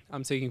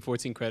 I'm taking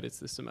 14 credits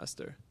this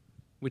semester,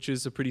 which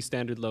is a pretty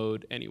standard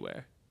load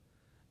anywhere.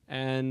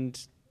 And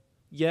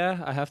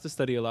yeah, I have to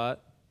study a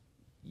lot.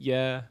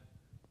 Yeah,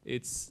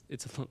 it's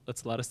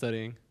a lot of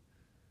studying.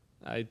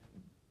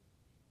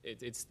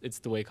 It's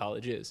the way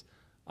college is.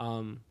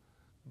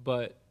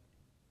 But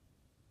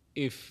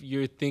if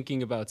you're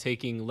thinking about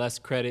taking less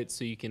credit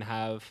so you can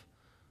have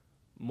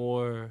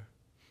more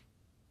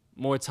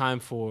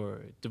time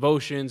for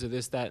devotions or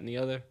this, that, and the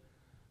other,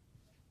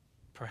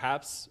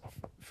 perhaps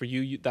for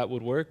you that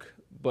would work.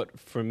 But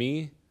for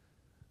me,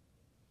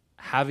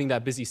 having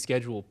that busy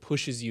schedule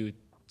pushes you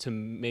to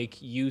make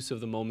use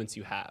of the moments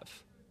you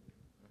have.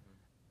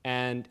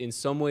 And in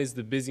some ways,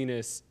 the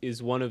busyness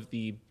is one of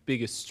the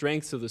biggest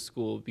strengths of the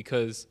school,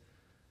 because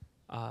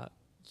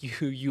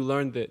you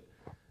learn that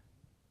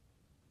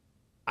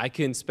I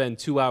can spend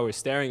 2 hours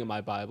staring at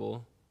my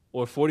Bible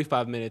or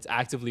 45 minutes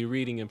actively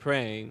reading and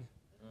praying.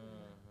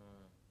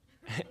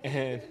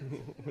 And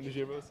what did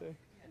your bro say?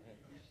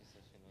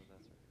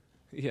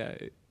 Yeah,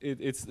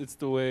 it's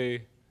the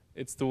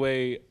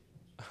way,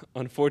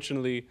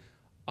 unfortunately,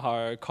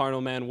 our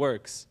carnal man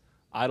works.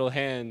 Idle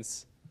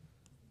hands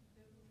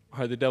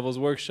are the devil's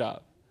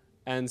workshop.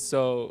 And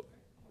so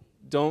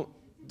don't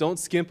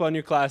skimp on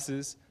your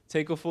classes,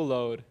 take a full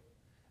load,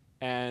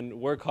 and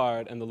work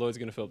hard, and the Lord's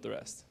going to fill up the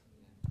rest.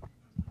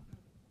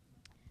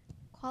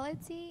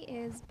 Quality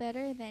is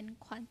better than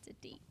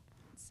quantity.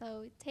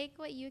 So take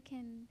what you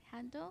can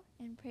handle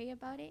and pray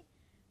about it.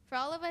 For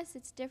all of us,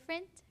 it's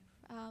different.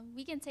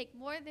 We can take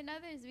more than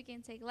others, we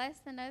can take less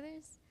than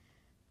others,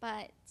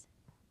 but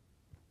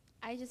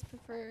I just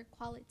prefer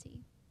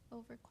quality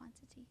over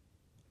quantity.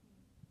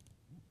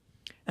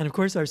 And of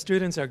course, our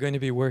students are going to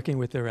be working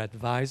with their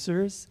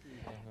advisors.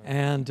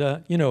 And,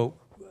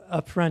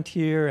 up front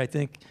here, I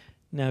think,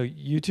 now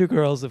you two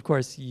girls, of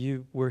course,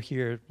 you were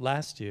here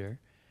last year,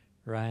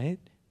 right?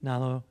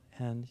 Nalo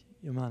and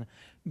Yumana.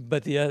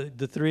 But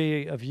the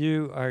three of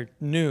you are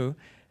new,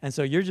 and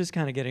so you're just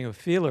kind of getting a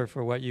feeler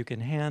for what you can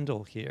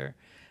handle here.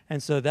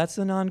 And so that's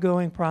an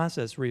ongoing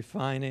process,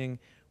 refining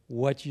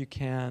what you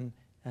can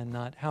and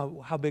not,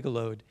 how big a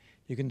load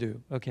you can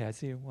do. Okay, I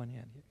see one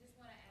hand here. Just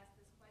want to ask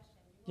this question.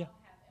 You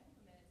all have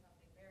implemented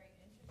something very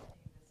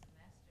interesting this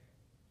semester.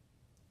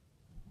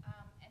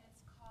 And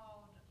it's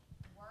called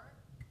work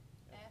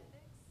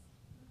ethics,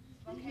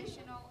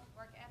 vocational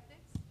work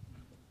ethics.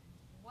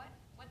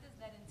 What does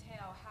that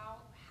entail?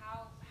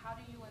 How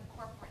do you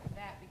incorporate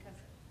that? Because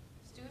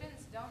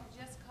students don't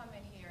just come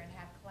in here and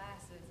have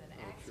classes and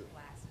Acts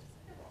classes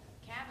and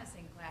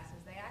canvassing classes.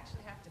 They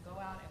actually have to go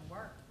out and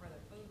work for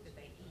the food that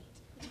they eat.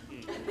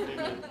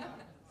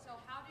 So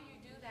how do you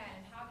do that,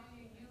 and how do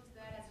you use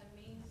that as a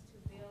means to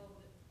build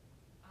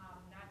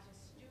not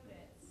just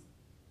students,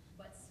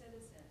 but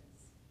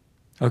citizens?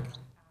 Okay.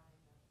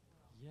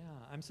 Yeah,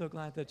 I'm so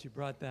glad that you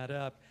brought that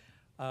up.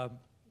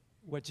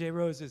 What J.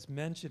 Rose is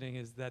mentioning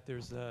is that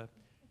there's a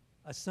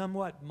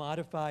somewhat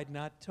modified,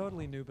 not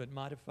totally new, but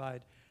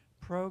modified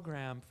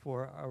program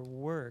for our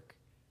work,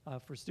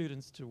 for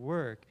students to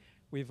work.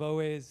 We've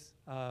always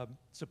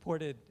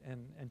supported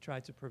and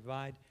tried to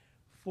provide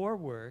for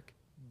work,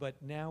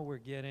 but now we're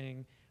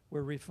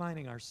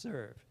refining our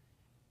serve.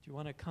 Do you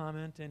want to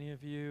comment, any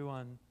of you,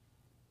 on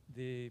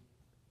the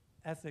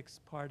ethics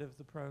part of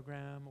the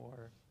program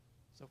or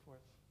so forth?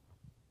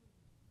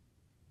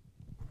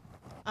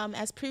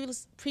 As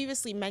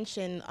previously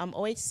mentioned,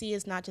 OHC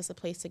is not just a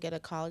place to get a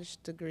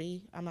college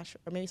degree. I'm not sure,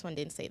 or maybe someone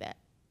didn't say that.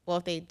 Well,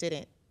 if they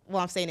didn't,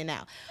 well, I'm saying it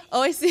now.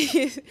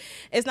 OHC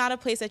is not a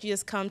place that you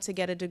just come to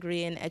get a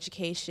degree in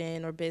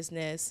education or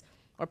business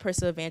or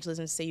personal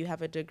evangelism to say you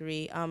have a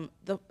degree.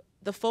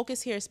 The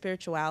focus here is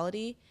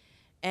spirituality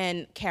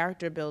and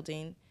character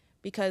building,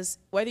 because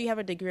whether you have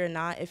a degree or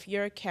not, if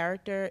your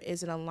character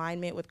is in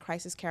alignment with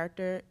Christ's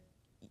character,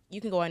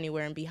 you can go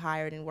anywhere and be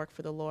hired and work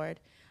for the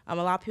Lord. A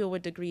lot of people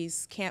with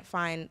degrees can't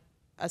find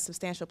a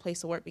substantial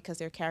place to work because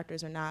their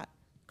characters are not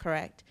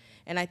correct.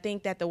 And I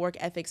think that the work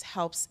ethics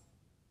helps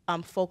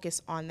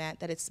focus on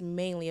that it's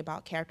mainly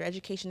about character.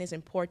 Education is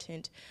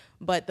important,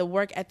 but the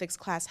work ethics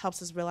class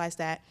helps us realize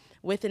that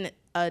with an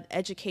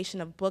education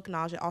of book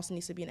knowledge, it also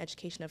needs to be an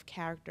education of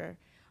character,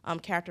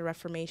 character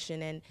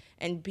reformation,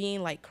 and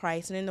being like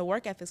Christ. And in the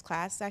work ethics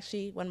class, it's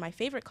actually one of my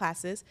favorite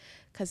classes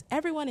because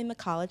everyone in the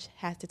college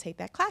has to take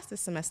that class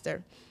this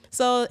semester.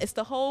 So it's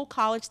the whole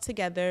college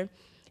together.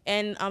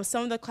 And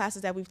some of the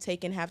classes that we've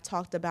taken have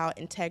talked about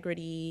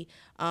integrity,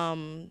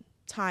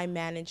 time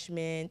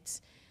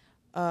management,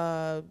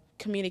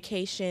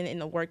 communication in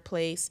the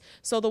workplace.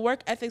 So the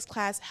work ethics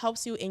class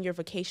helps you in your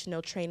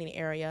vocational training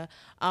area.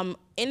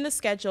 In the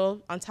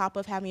schedule, on top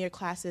of having your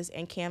classes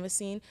and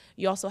canvassing,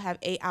 you also have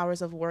 8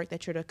 hours of work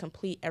that you're to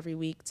complete every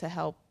week to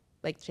help,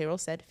 like Cheryl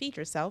said, feed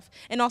yourself,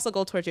 and also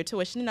go towards your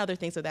tuition and other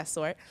things of that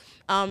sort.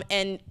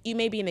 And you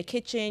may be in the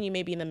kitchen, you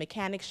may be in the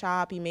mechanic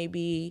shop, you may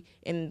be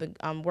in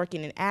the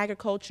working in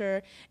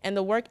agriculture, and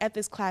the work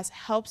ethics class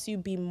helps you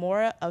be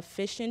more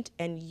efficient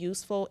and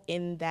useful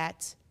in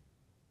that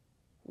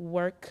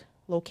work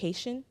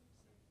location.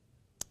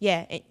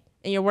 Yeah,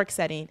 in your work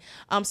setting.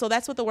 So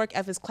that's what the work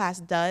ethics class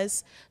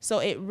does. So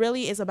it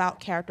really is about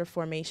character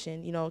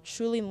formation, you know,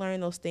 truly learn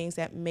those things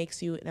that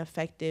makes you an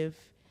effective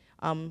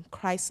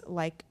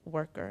Christ-like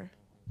worker.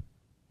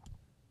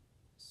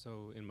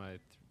 So in my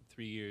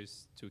 3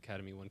 years to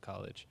Academy, 1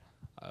 college,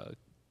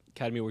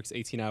 Academy works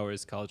 18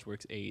 hours, college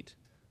works 8.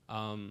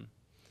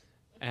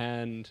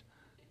 And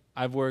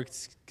I've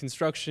worked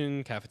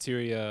construction,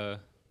 cafeteria,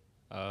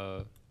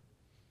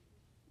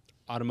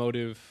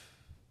 automotive,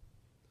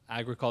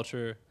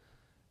 agriculture,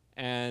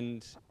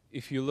 and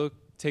if you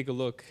take a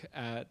look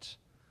at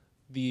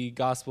the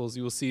Gospels,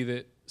 you will see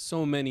that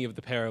so many of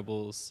the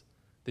parables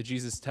that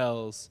Jesus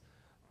tells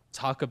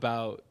talk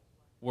about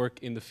work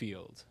in the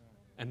field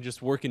and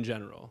just work in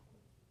general,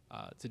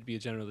 to be a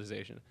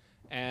generalization.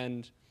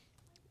 And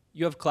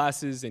you have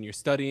classes and you're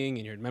studying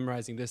and you're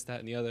memorizing this, that,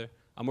 and the other.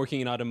 I'm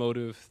working in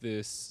automotive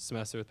this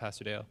semester with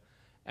Pastor Dale.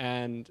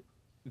 And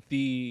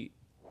the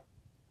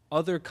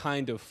other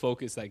kind of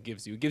focus that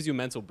gives you a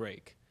mental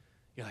break.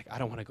 You're like, I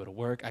don't want to go to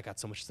work. I got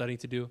so much studying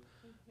to do.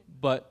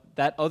 But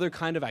that other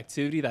kind of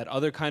activity, that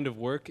other kind of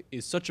work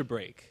is such a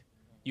break.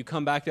 You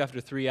come back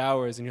after 3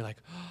 hours and you're like,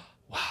 oh,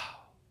 wow,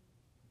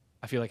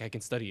 I feel like I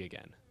can study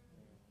again.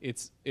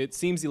 It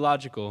seems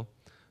illogical,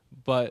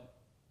 but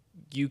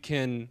you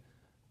can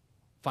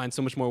find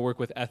so much more work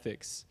with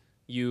ethics.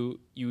 You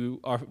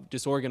are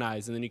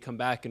disorganized, and then you come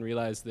back and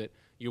realize that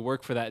your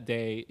work for that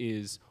day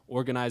is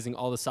organizing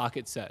all the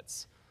socket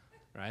sets,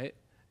 right?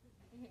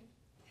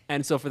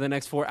 And so for the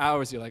next 4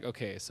 hours, you're like,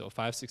 okay, so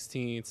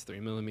 5/16, 3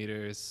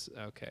 millimeters,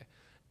 okay.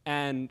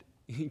 And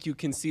you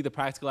can see the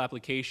practical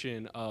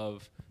application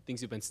of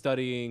things you've been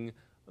studying,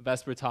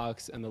 Vesper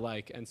talks, and the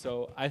like. And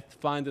so I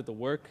find that the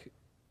work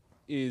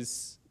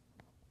is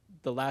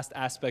the last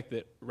aspect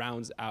that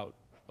rounds out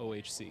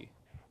OHC.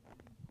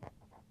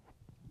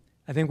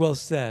 I think well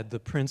said. The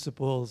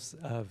principles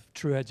of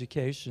true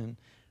education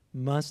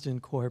must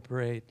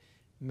incorporate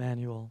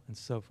manual and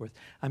so forth.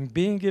 I'm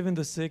being given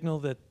the signal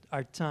that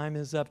our time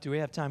is up. Do we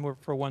have time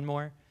for one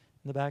more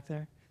in the back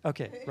there?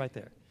 Okay, right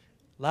there.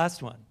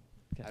 Last one.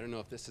 Okay. I don't know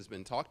if this has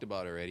been talked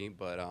about already,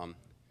 but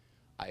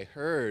I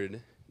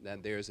heard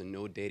that there's a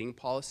no dating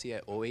policy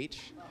at OH.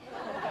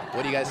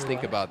 What do you guys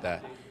think about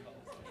that?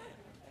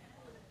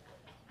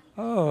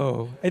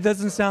 Oh, it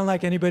doesn't sound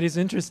like anybody's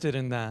interested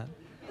in that.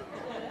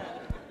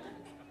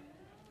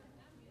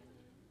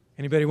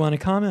 Anybody want to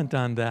comment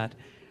on that?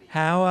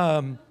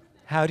 How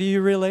do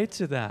you relate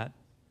to that?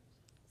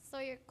 So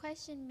your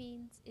question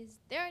means, is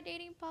there a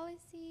dating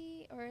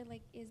policy, or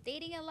like, is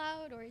dating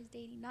allowed, or is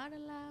dating not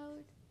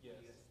allowed? Yes,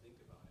 think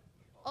about it.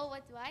 Oh,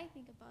 what do I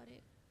think about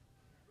it?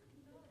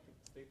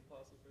 State the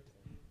policy first.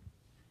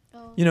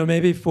 Oh. You know,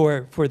 maybe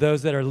for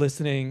those that are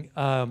listening,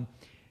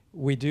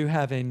 we do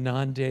have a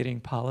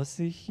non-dating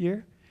policy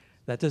here.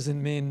 That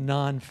doesn't mean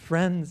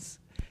non-friends.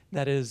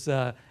 That is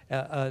a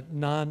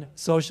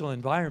non-social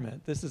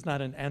environment. This is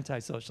not an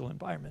antisocial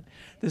environment.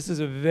 This is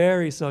a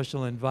very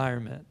social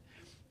environment.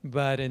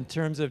 But in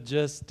terms of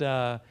just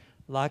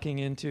locking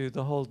into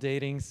the whole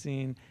dating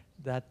scene,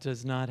 that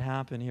does not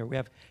happen here. We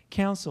have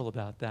counsel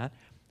about that.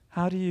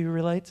 How do you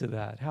relate to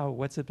that?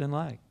 What's it been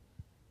like?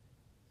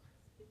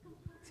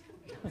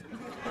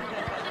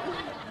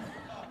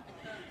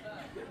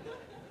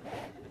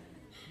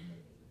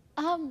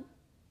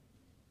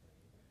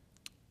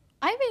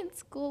 I'm in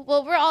school.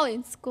 Well, we're all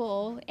in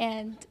school,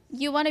 and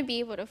you want to be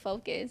able to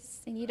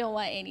focus, and you don't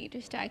want any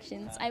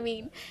distractions. I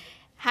mean,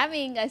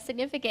 having a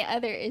significant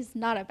other is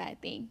not a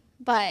bad thing,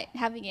 but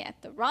having it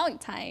at the wrong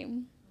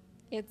time,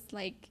 it's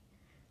like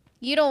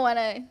you don't want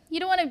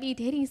to be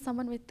dating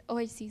someone with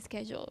OHC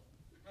schedule.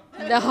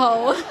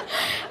 No,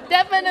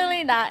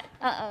 definitely not.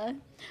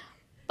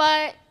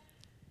 But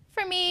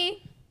for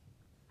me,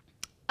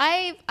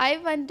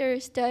 I've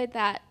understood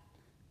that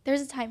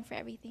there's a time for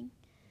everything.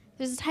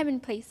 There's a time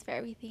and place for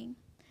everything.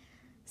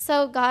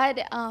 So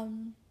God,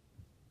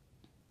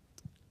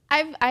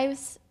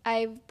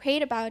 I've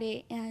prayed about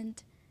it,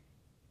 and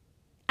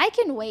I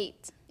can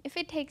wait. If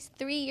it takes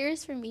 3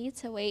 years for me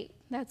to wait,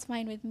 that's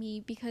fine with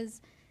me,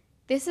 because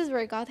this is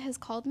where God has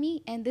called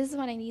me, and this is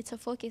what I need to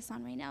focus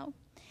on right now.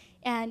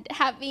 And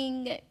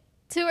having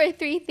 2 or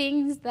 3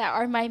 things that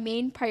are my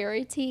main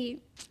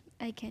priority,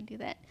 I can't do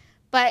that.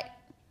 But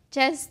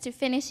just to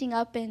finishing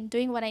up and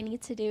doing what I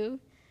need to do,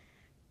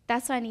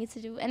 that's what I need to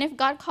do. And if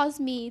God calls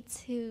me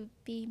to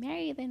be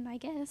married, then I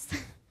guess.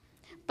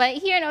 But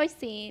here in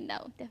OC,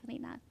 no, definitely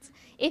not.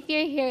 If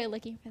you're here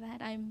looking for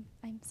that, I'm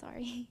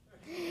sorry.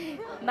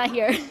 Not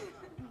here.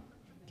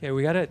 Okay,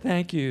 we got to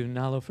thank you,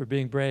 Nalo, for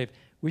being brave.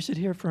 We should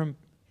hear from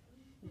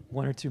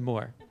one or two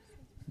more.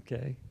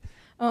 Okay.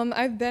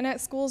 I've been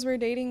at schools where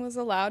dating was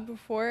allowed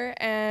before,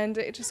 and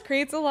it just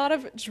creates a lot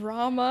of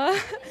drama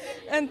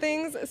and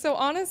things. So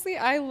honestly,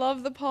 I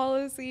love the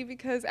policy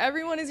because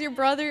everyone is your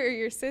brother or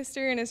your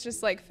sister, and it's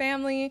just like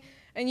family,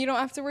 and you don't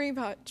have to worry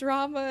about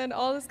drama and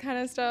all this kind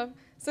of stuff.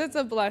 So it's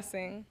a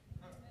blessing.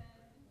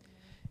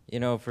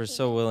 You know, if we're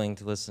so willing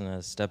to listen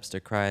to Steps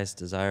to Christ,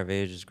 Desire of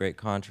Ages, Great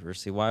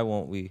Controversy, why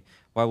wouldn't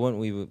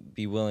we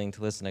be willing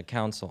to listen to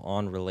counsel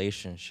on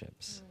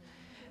relationships?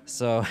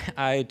 So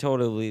I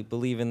totally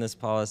believe in this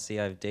policy.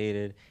 I've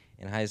dated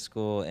in high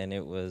school, and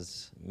it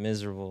was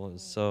miserable. It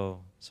was so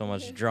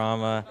much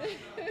drama,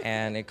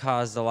 and it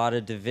caused a lot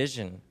of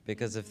division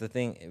because the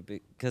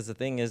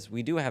thing is,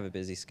 we do have a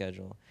busy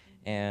schedule,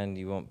 and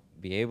you won't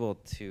be able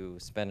to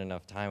spend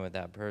enough time with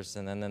that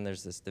person, and then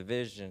there's this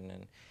division,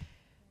 and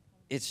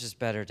it's just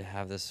better to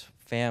have this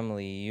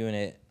family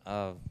unit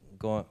of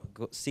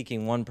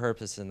seeking one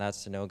purpose, and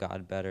that's to know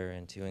God better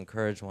and to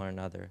encourage one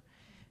another.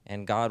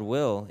 And God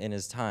will, in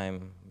His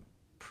time,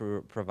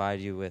 provide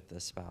you with a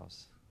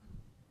spouse.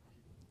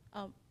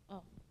 Wait,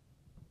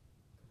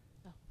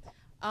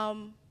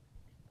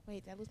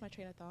 did I lose my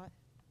train of thought?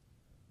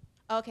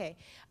 Okay.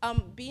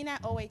 Being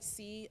at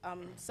OHC,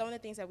 some of the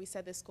things that we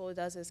said this school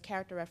does is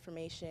character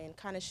reformation,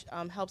 kind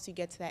of helps you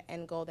get to that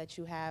end goal that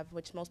you have,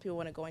 which most people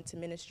want to go into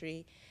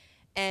ministry.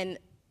 And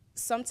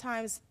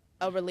sometimes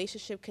a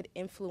relationship could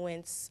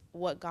influence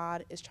what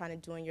God is trying to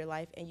do in your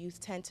life, and you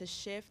tend to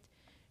shift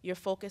your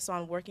focus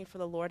on working for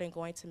the Lord and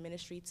going to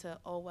ministry to,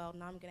 oh, well,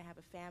 now I'm going to have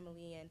a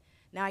family, and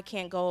now I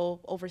can't go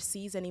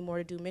overseas anymore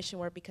to do mission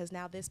work because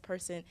now this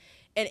person,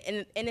 and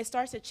it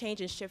starts to change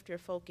and shift your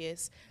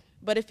focus.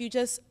 But if you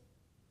just,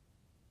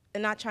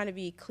 and not trying to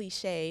be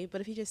cliche,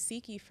 but if you just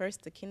seek ye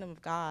first the kingdom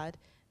of God,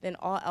 then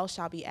all else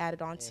shall be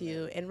added on to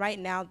you. And right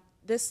now,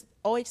 this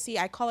OHC,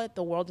 I call it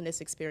the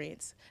wilderness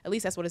experience. At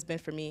least that's what it's been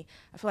for me.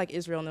 I feel like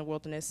Israel in the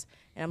wilderness,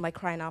 and I'm like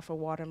crying out for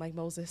water. I'm like,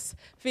 Moses,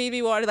 feed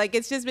me water. Like,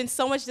 it's just been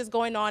so much just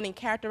going on in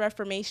character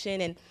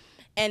reformation,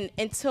 and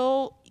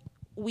until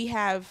we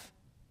have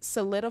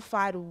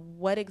solidified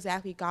what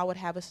exactly God would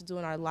have us to do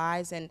in our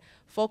lives and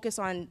focus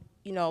on,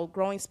 you know,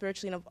 growing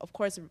spiritually and of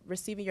course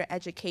receiving your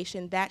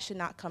education, that should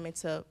not come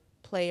into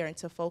play or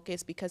into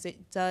focus, because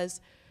it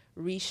does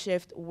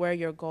reshift where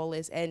your goal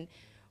is. And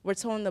we're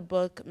told in the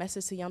book,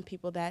 Message to Young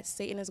People, that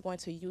Satan is going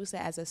to use it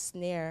as a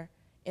snare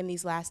in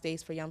these last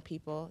days for young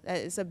people.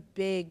 It's a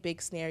big,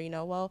 big snare, you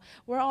know. Well,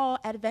 we're all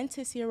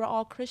Adventists here, we're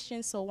all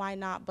Christians, so why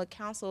not? But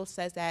counsel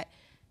says that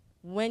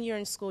when you're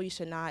in school, you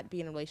should not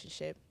be in a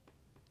relationship.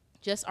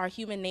 Just our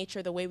human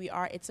nature, the way we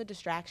are, it's a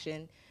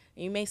distraction.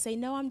 You may say,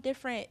 no, I'm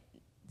different.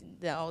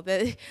 No,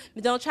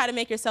 don't try to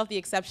make yourself the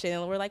exception.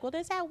 And we're like, well,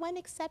 there's that one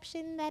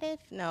exception that if,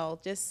 no,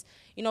 just,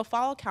 you know,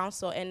 follow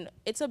counsel. And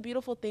it's a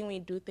beautiful thing when you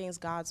do things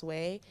God's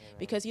way,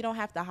 because you don't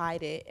have to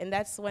hide it. And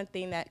that's one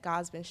thing that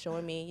God's been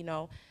showing me, you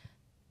know,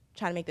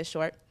 trying to make this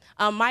short.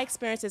 My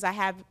experience is I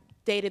have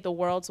dated the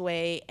world's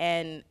way,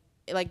 and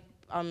like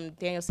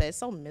Daniel said, it's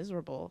so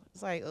miserable.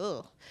 It's like,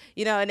 ugh.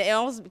 You know, and it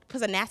almost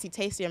puts a nasty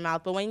taste in your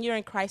mouth. But when you're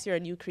in Christ, you're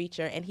a new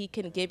creature, and He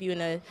can give you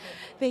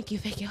thank you.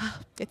 Oh,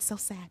 it's so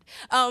sad.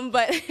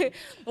 But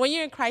when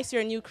you're in Christ,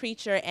 you're a new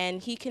creature,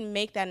 and He can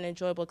make that an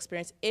enjoyable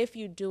experience if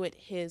you do it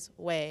His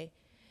way.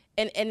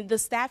 And the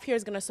staff here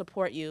is going to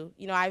support you.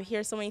 You know, I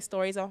hear so many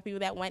stories of people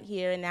that went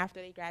here, and after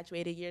they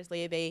graduated years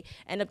later, they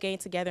end up getting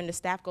together, and the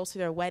staff goes to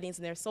their weddings,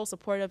 and they're so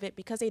supportive of it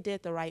because they did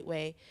it the right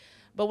way.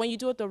 But when you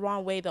do it the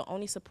wrong way, the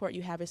only support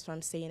you have is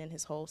from Satan and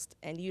his host,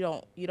 and you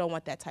don't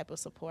want that type of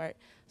support.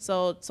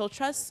 So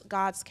trust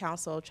God's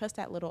counsel. Trust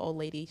that little old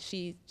lady.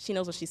 She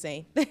knows what she's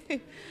saying.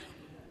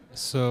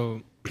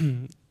 So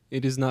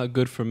it is not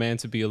good for man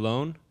to be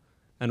alone,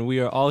 and we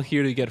are all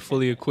here to get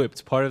fully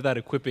equipped. Part of that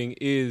equipping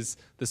is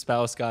the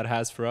spouse God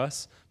has for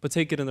us, but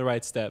take it in the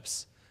right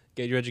steps.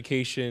 Get your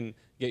education,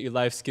 get your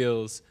life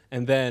skills,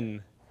 and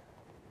then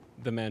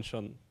the man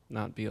shall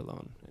not be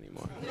alone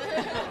anymore.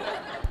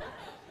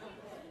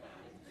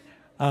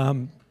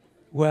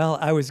 Well,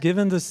 I was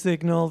given the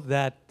signal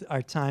that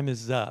our time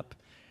is up,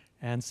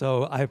 and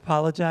so I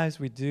apologize.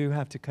 We do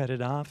have to cut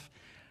it off.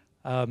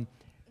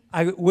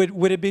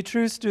 Would it be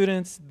true,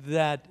 students,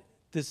 that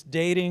this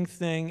dating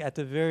thing, at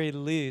the very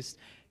least,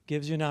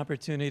 gives you an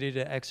opportunity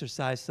to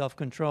exercise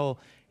self-control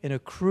in a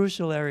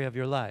crucial area of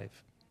your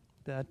life?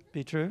 That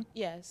be true?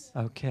 Yes.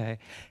 Okay.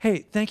 Hey,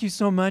 thank you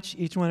so much,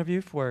 each one of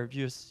you, for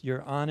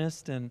your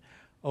honest and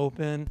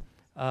open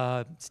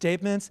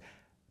statements.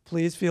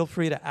 Please feel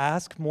free to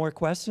ask more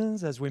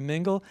questions as we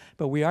mingle,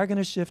 but we are going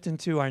to shift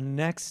into our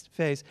next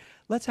phase.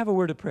 Let's have a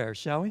word of prayer,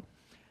 shall we?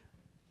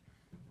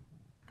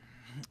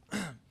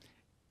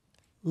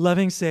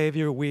 Loving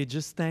Savior, we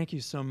just thank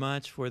you so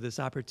much for this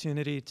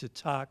opportunity to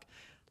talk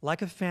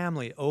like a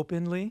family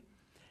openly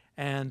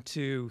and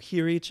to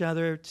hear each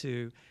other,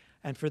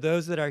 and for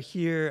those that are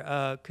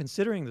here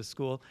considering the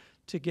school,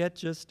 to get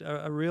just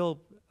a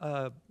real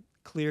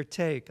clear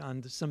take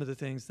on some of the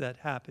things that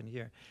happen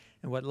here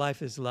and what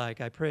life is like.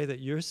 I pray that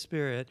your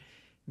Spirit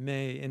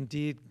may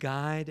indeed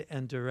guide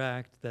and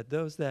direct, that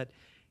those that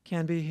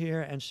can be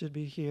here and should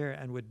be here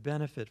and would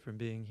benefit from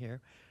being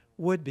here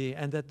would be,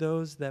 and that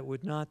those that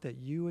would not, that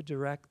you would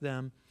direct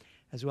them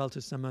as well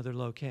to some other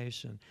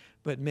location.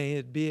 But may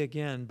it be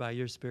again by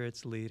your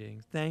Spirit's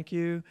leading. Thank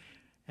you,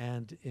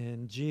 and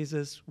in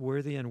Jesus'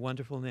 worthy and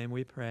wonderful name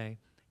we pray.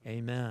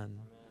 Amen.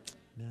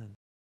 Amen.